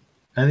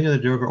 I think of the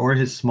Joker or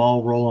his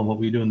small role on What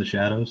We Do in the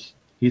Shadows.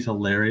 He's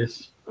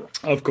hilarious.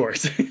 Of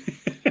course.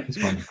 It's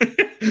funny.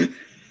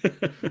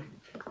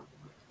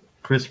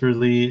 Christopher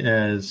Lee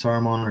as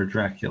Saruman or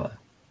Dracula.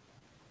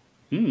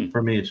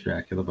 For me, it's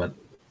Dracula, but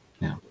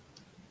yeah.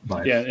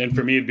 Bias. Yeah, and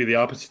for me, it'd be the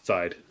opposite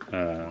side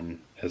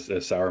as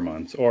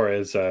Saruman's or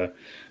as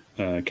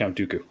Count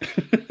Dooku.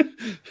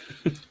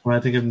 When I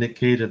think of Nick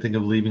Cage, I think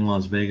of Leaving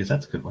Las Vegas.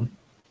 That's a good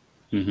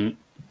one.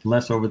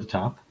 Less over the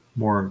top,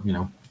 more,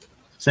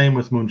 Same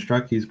with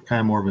Moonstruck. He's kind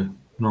of more of a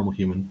normal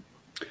human.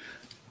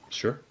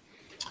 Sure.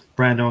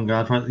 Brando and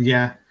Godfather.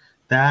 Yeah,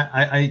 that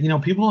I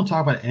people don't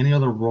talk about any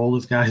other role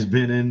this guy's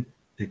been in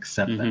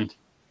except that.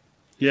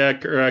 Yeah,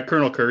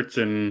 Colonel Kurtz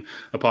in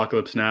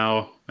Apocalypse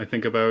Now. I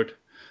think about.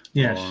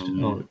 Yeah.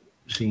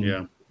 Sheen.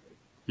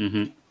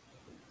 Yeah.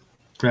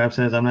 Crab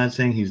says, I'm not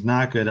saying he's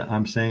not good.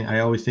 I'm saying I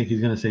always think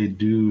he's going to say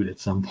dude at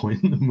some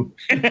point in the movie.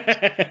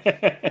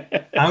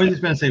 I was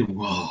just going to say,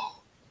 whoa.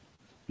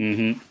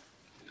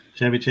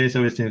 Chevy Chase, I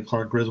always think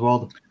Clark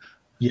Griswold.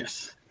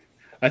 Yes.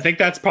 I think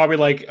that's probably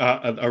like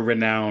a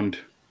renowned,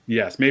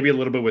 yes. Maybe a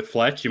little bit with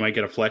Fletch. You might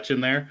get a Fletch in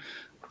there.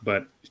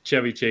 But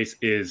Chevy Chase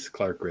is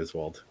Clark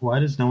Griswold. Why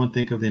does no one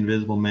think of The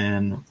Invisible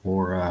Man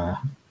or,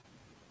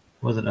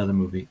 what was that other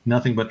movie?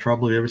 Nothing But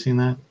Trouble. Have you ever seen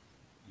that?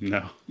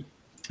 No.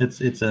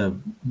 It's a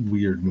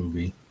weird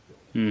movie.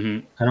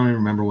 Mm-hmm. I don't even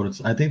remember what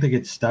it's. I think they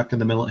get stuck in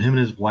the middle. Him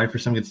and his wife or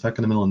something get stuck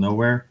in the middle of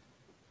nowhere.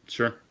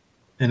 Sure.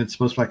 And it's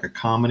supposed to be like a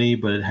comedy,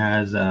 but it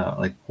has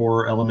like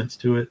horror elements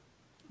to it.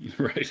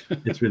 Right.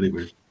 It's really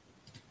weird.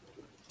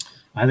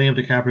 I think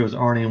of DiCaprio as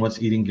Arnie and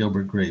What's Eating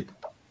Gilbert Grape.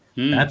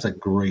 That's a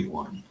great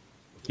one.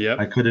 Yep.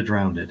 I Could Have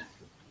Drowned It.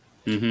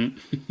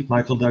 Mm-hmm.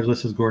 Michael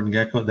Douglas as Gordon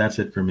Gekko. That's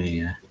it for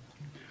me.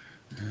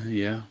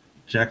 Yeah.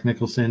 Jack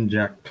Nicholson,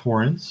 Jack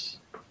Torrance.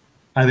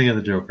 I think of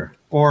the Joker.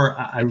 Or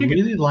I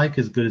really like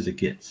As Good as It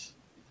Gets.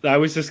 I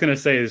was just gonna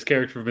say his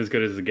character from As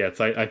Good as It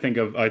Gets. I think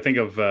of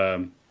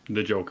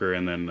the Joker,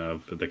 and then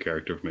of the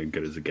character from As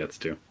Good as It Gets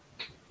too.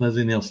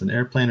 Leslie Nielsen,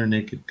 Airplane or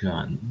Naked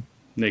Gun?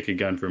 Naked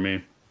Gun for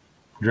me.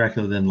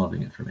 Dracula Then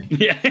Loving It for me.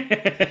 Yeah.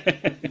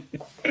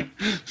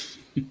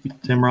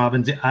 Tim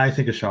Robbins, I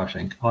think of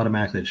Shawshank.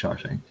 Automatically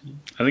Shawshank.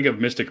 I think of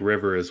Mystic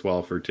River as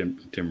well for Tim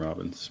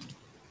Robbins.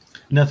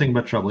 Nothing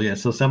But Trouble. Yeah,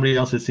 so somebody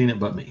else has seen it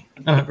but me,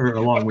 or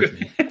along with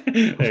me.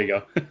 There you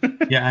go.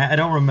 Yeah, I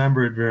don't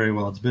remember it very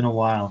well. It's been a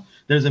while.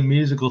 There's a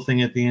musical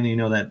thing at the end,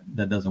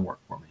 that doesn't work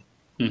for me.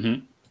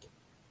 Mm-hmm.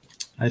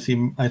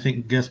 I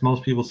guess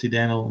most people see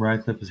Daniel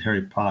Radcliffe as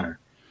Harry Potter.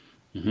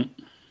 Mm-hmm.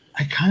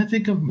 I kind of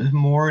think of him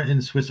more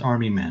in Swiss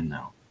Army Man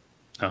now.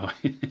 Oh.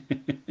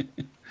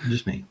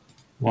 Just me.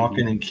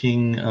 Walken and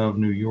King of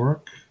New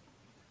York.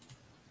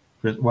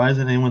 Why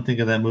doesn't anyone think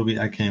of that movie?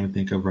 I can't even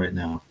think of right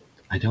now.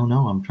 I don't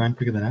know. I'm trying to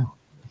figure that out.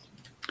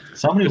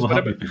 Somebody will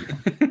help me.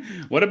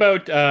 What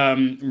about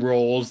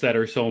roles that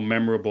are so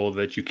memorable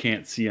that you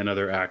can't see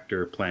another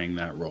actor playing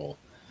that role?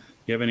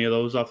 You have any of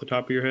those off the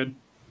top of your head?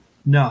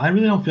 No, I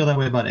really don't feel that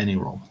way about any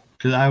role,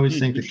 because I always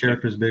think the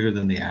character is bigger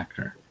than the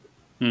actor,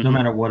 no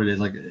matter what it is.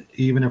 Like,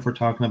 even if we're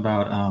talking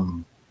about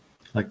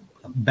like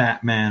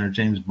Batman or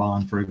James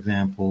Bond, for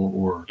example,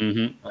 or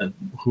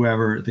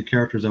whoever, the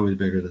character is always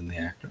bigger than the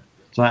actor.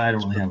 So I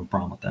don't really have a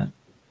problem with that.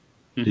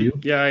 Do you?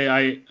 Yeah,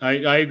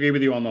 I agree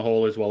with you on the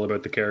whole as well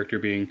about the character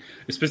being,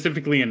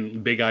 specifically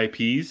in big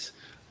IPs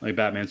like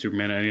Batman,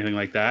 Superman, anything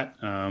like that.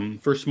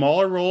 For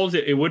smaller roles,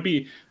 it would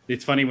be.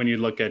 It's funny when you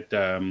look at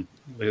a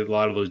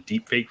lot of those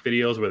deep fake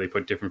videos where they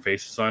put different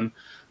faces on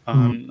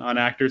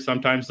actors.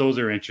 Sometimes those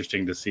are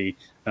interesting to see.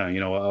 Kind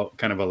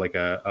of like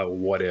a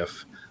what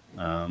if.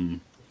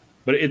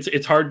 But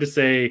it's hard to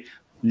say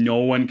no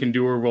one can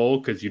do a role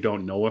because you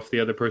don't know if the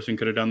other person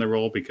could have done the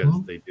role because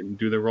they didn't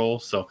do the role.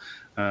 So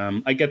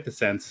I get the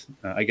sense.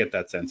 I get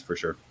that sense for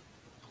sure.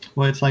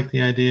 Well, it's like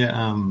the idea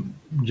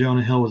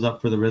Jonah Hill was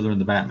up for the Riddler in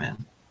the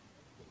Batman.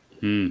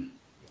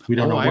 We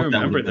don't know what I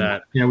remember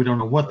that. Yeah, we don't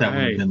know what that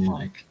would have been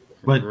like.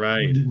 But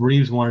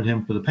Reeves wanted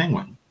him for the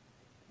Penguin.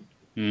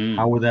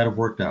 How would that have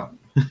worked out?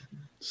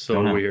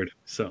 So weird.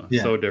 So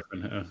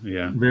different.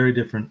 Yeah. Very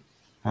different.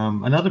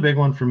 Another big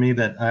one for me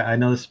that I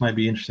know this might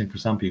be interesting for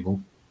some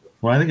people.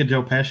 When I think of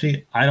Joe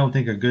Pesci, I don't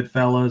think of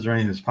Goodfellas or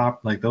any of his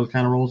like those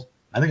kind of roles.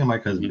 I think of My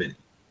Cousin Vinny.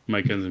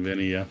 My Cousin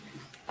Vinny, yeah.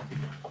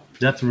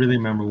 That's really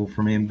memorable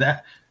for me, and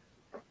that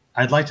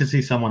I'd like to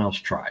see someone else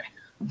try.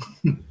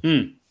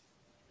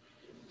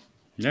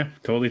 Yeah,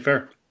 totally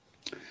fair.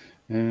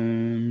 All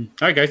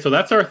right, guys. So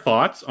that's our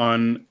thoughts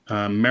on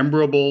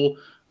memorable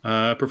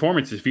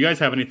performances. If you guys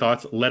have any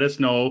thoughts, let us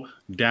know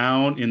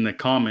down in the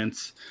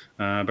comments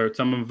about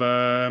some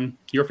of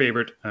your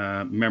favorite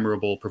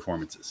memorable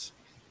performances.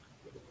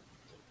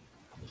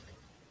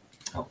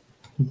 Oh.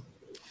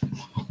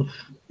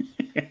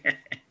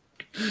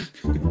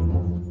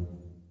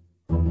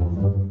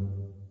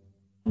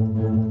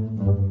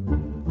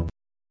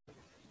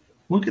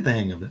 We'll get the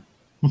hang of it.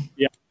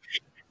 Yeah,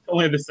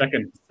 only the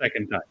second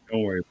time.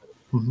 Don't worry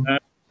about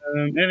it.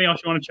 Anything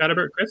else you want to chat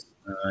about, Chris?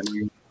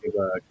 You give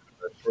a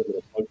short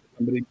little plug for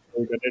somebody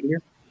before we get out of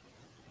here.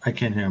 I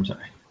can't hear. I'm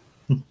sorry.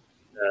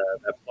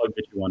 That plug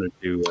that you wanted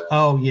to.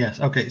 Oh yes.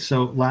 Okay.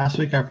 So last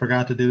week I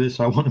forgot to do this,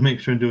 so I want to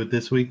make sure and do it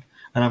this week.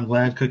 And I'm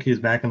glad Cookie is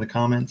back in the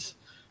comments.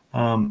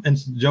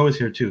 And Joe is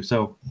here too.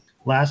 So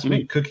last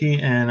week, Cookie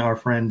and our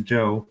friend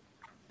Joe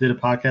did a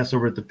podcast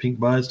over at the Pink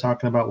Buzz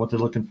talking about what they're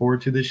looking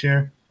forward to this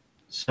year.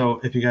 So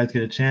if you guys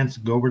get a chance,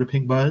 go over to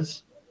Pink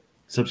Buzz,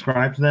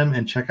 subscribe to them,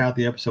 and check out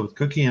the episode with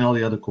Cookie and all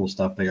the other cool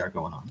stuff they got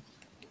going on.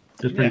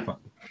 It's pretty fun.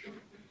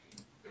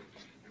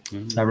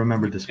 I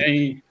remembered this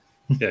week.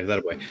 Yeah,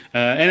 that way.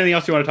 Anything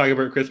else you want to talk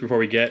about, Chris, before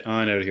we get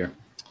on out of here?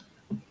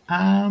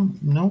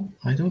 No,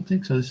 I don't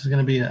think so. This is going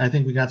to be, I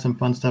think we got some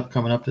fun stuff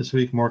coming up this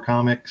week, more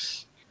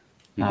comics.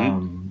 We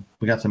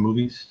got some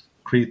movies.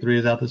 Creed 3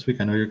 is out this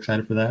week. I know you're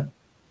excited for that.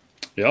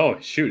 Oh,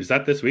 shoot. Is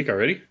that this week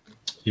already?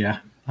 Yeah.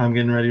 I'm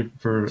getting ready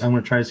I'm going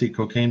to try to see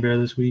Cocaine Bear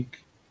this week.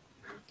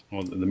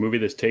 Well, the movie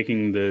that's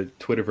taking the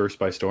Twitterverse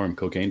by storm,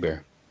 Cocaine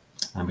Bear.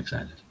 I'm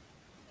excited.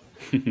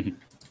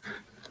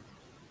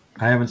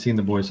 I haven't seen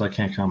The Boys, so I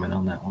can't comment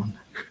on that one.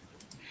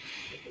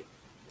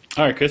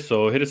 All right, Chris.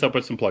 So hit us up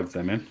with some plugs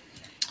then, man.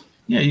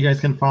 Yeah, you guys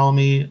can follow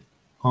me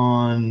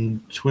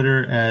on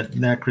Twitter at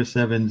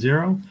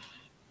ThatChris70.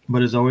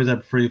 But as always, I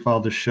prefer you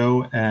follow the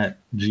show at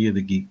G of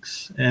the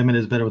Geeks. Emmett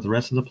is better with the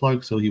rest of the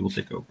plugs, so he will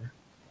take over.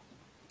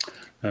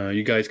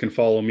 You guys can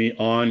follow me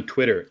on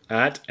Twitter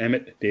at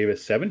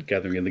EmmettDavis7.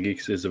 Gathering of the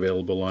Geeks is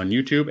available on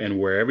YouTube, and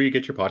wherever you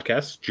get your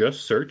podcasts,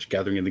 just search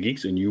Gathering of the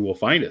Geeks and you will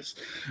find us.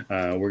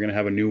 We're going to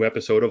have a new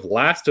episode of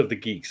Last of the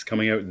Geeks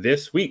coming out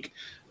this week,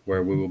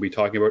 where we will be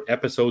talking about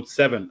episode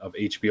 7 of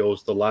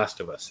HBO's The Last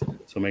of Us.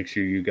 So make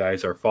sure you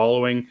guys are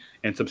following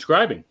and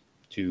subscribing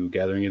to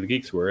Gathering of the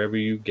Geeks wherever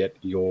you get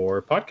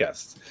your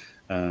podcasts.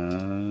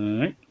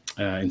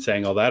 In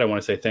saying all that, I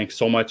want to say thanks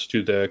so much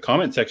to the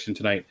comment section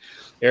tonight.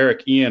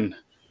 Eric, Ian,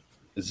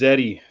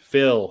 Zeddy,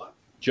 Phil,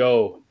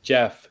 Joe,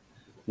 Jeff,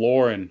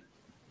 Lauren,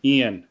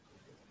 Ian.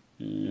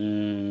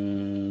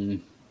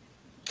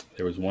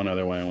 There was one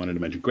other one I wanted to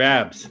mention.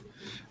 Grabs.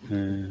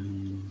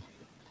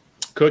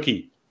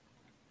 Cookie.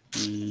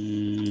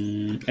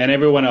 And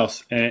everyone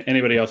else.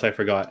 Anybody else I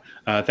forgot.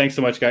 Thanks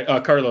so much, guys.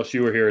 Carlos,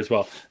 you were here as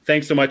well.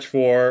 Thanks so much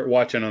for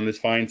watching on this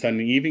fine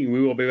Sunday evening.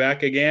 We will be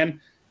back again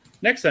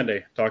next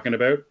Sunday talking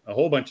about a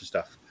whole bunch of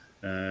stuff.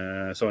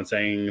 So in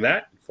saying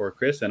that, for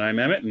Chris and I'm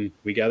Emmett, and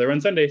we gather on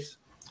Sundays.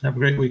 Have a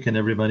great weekend,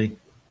 everybody.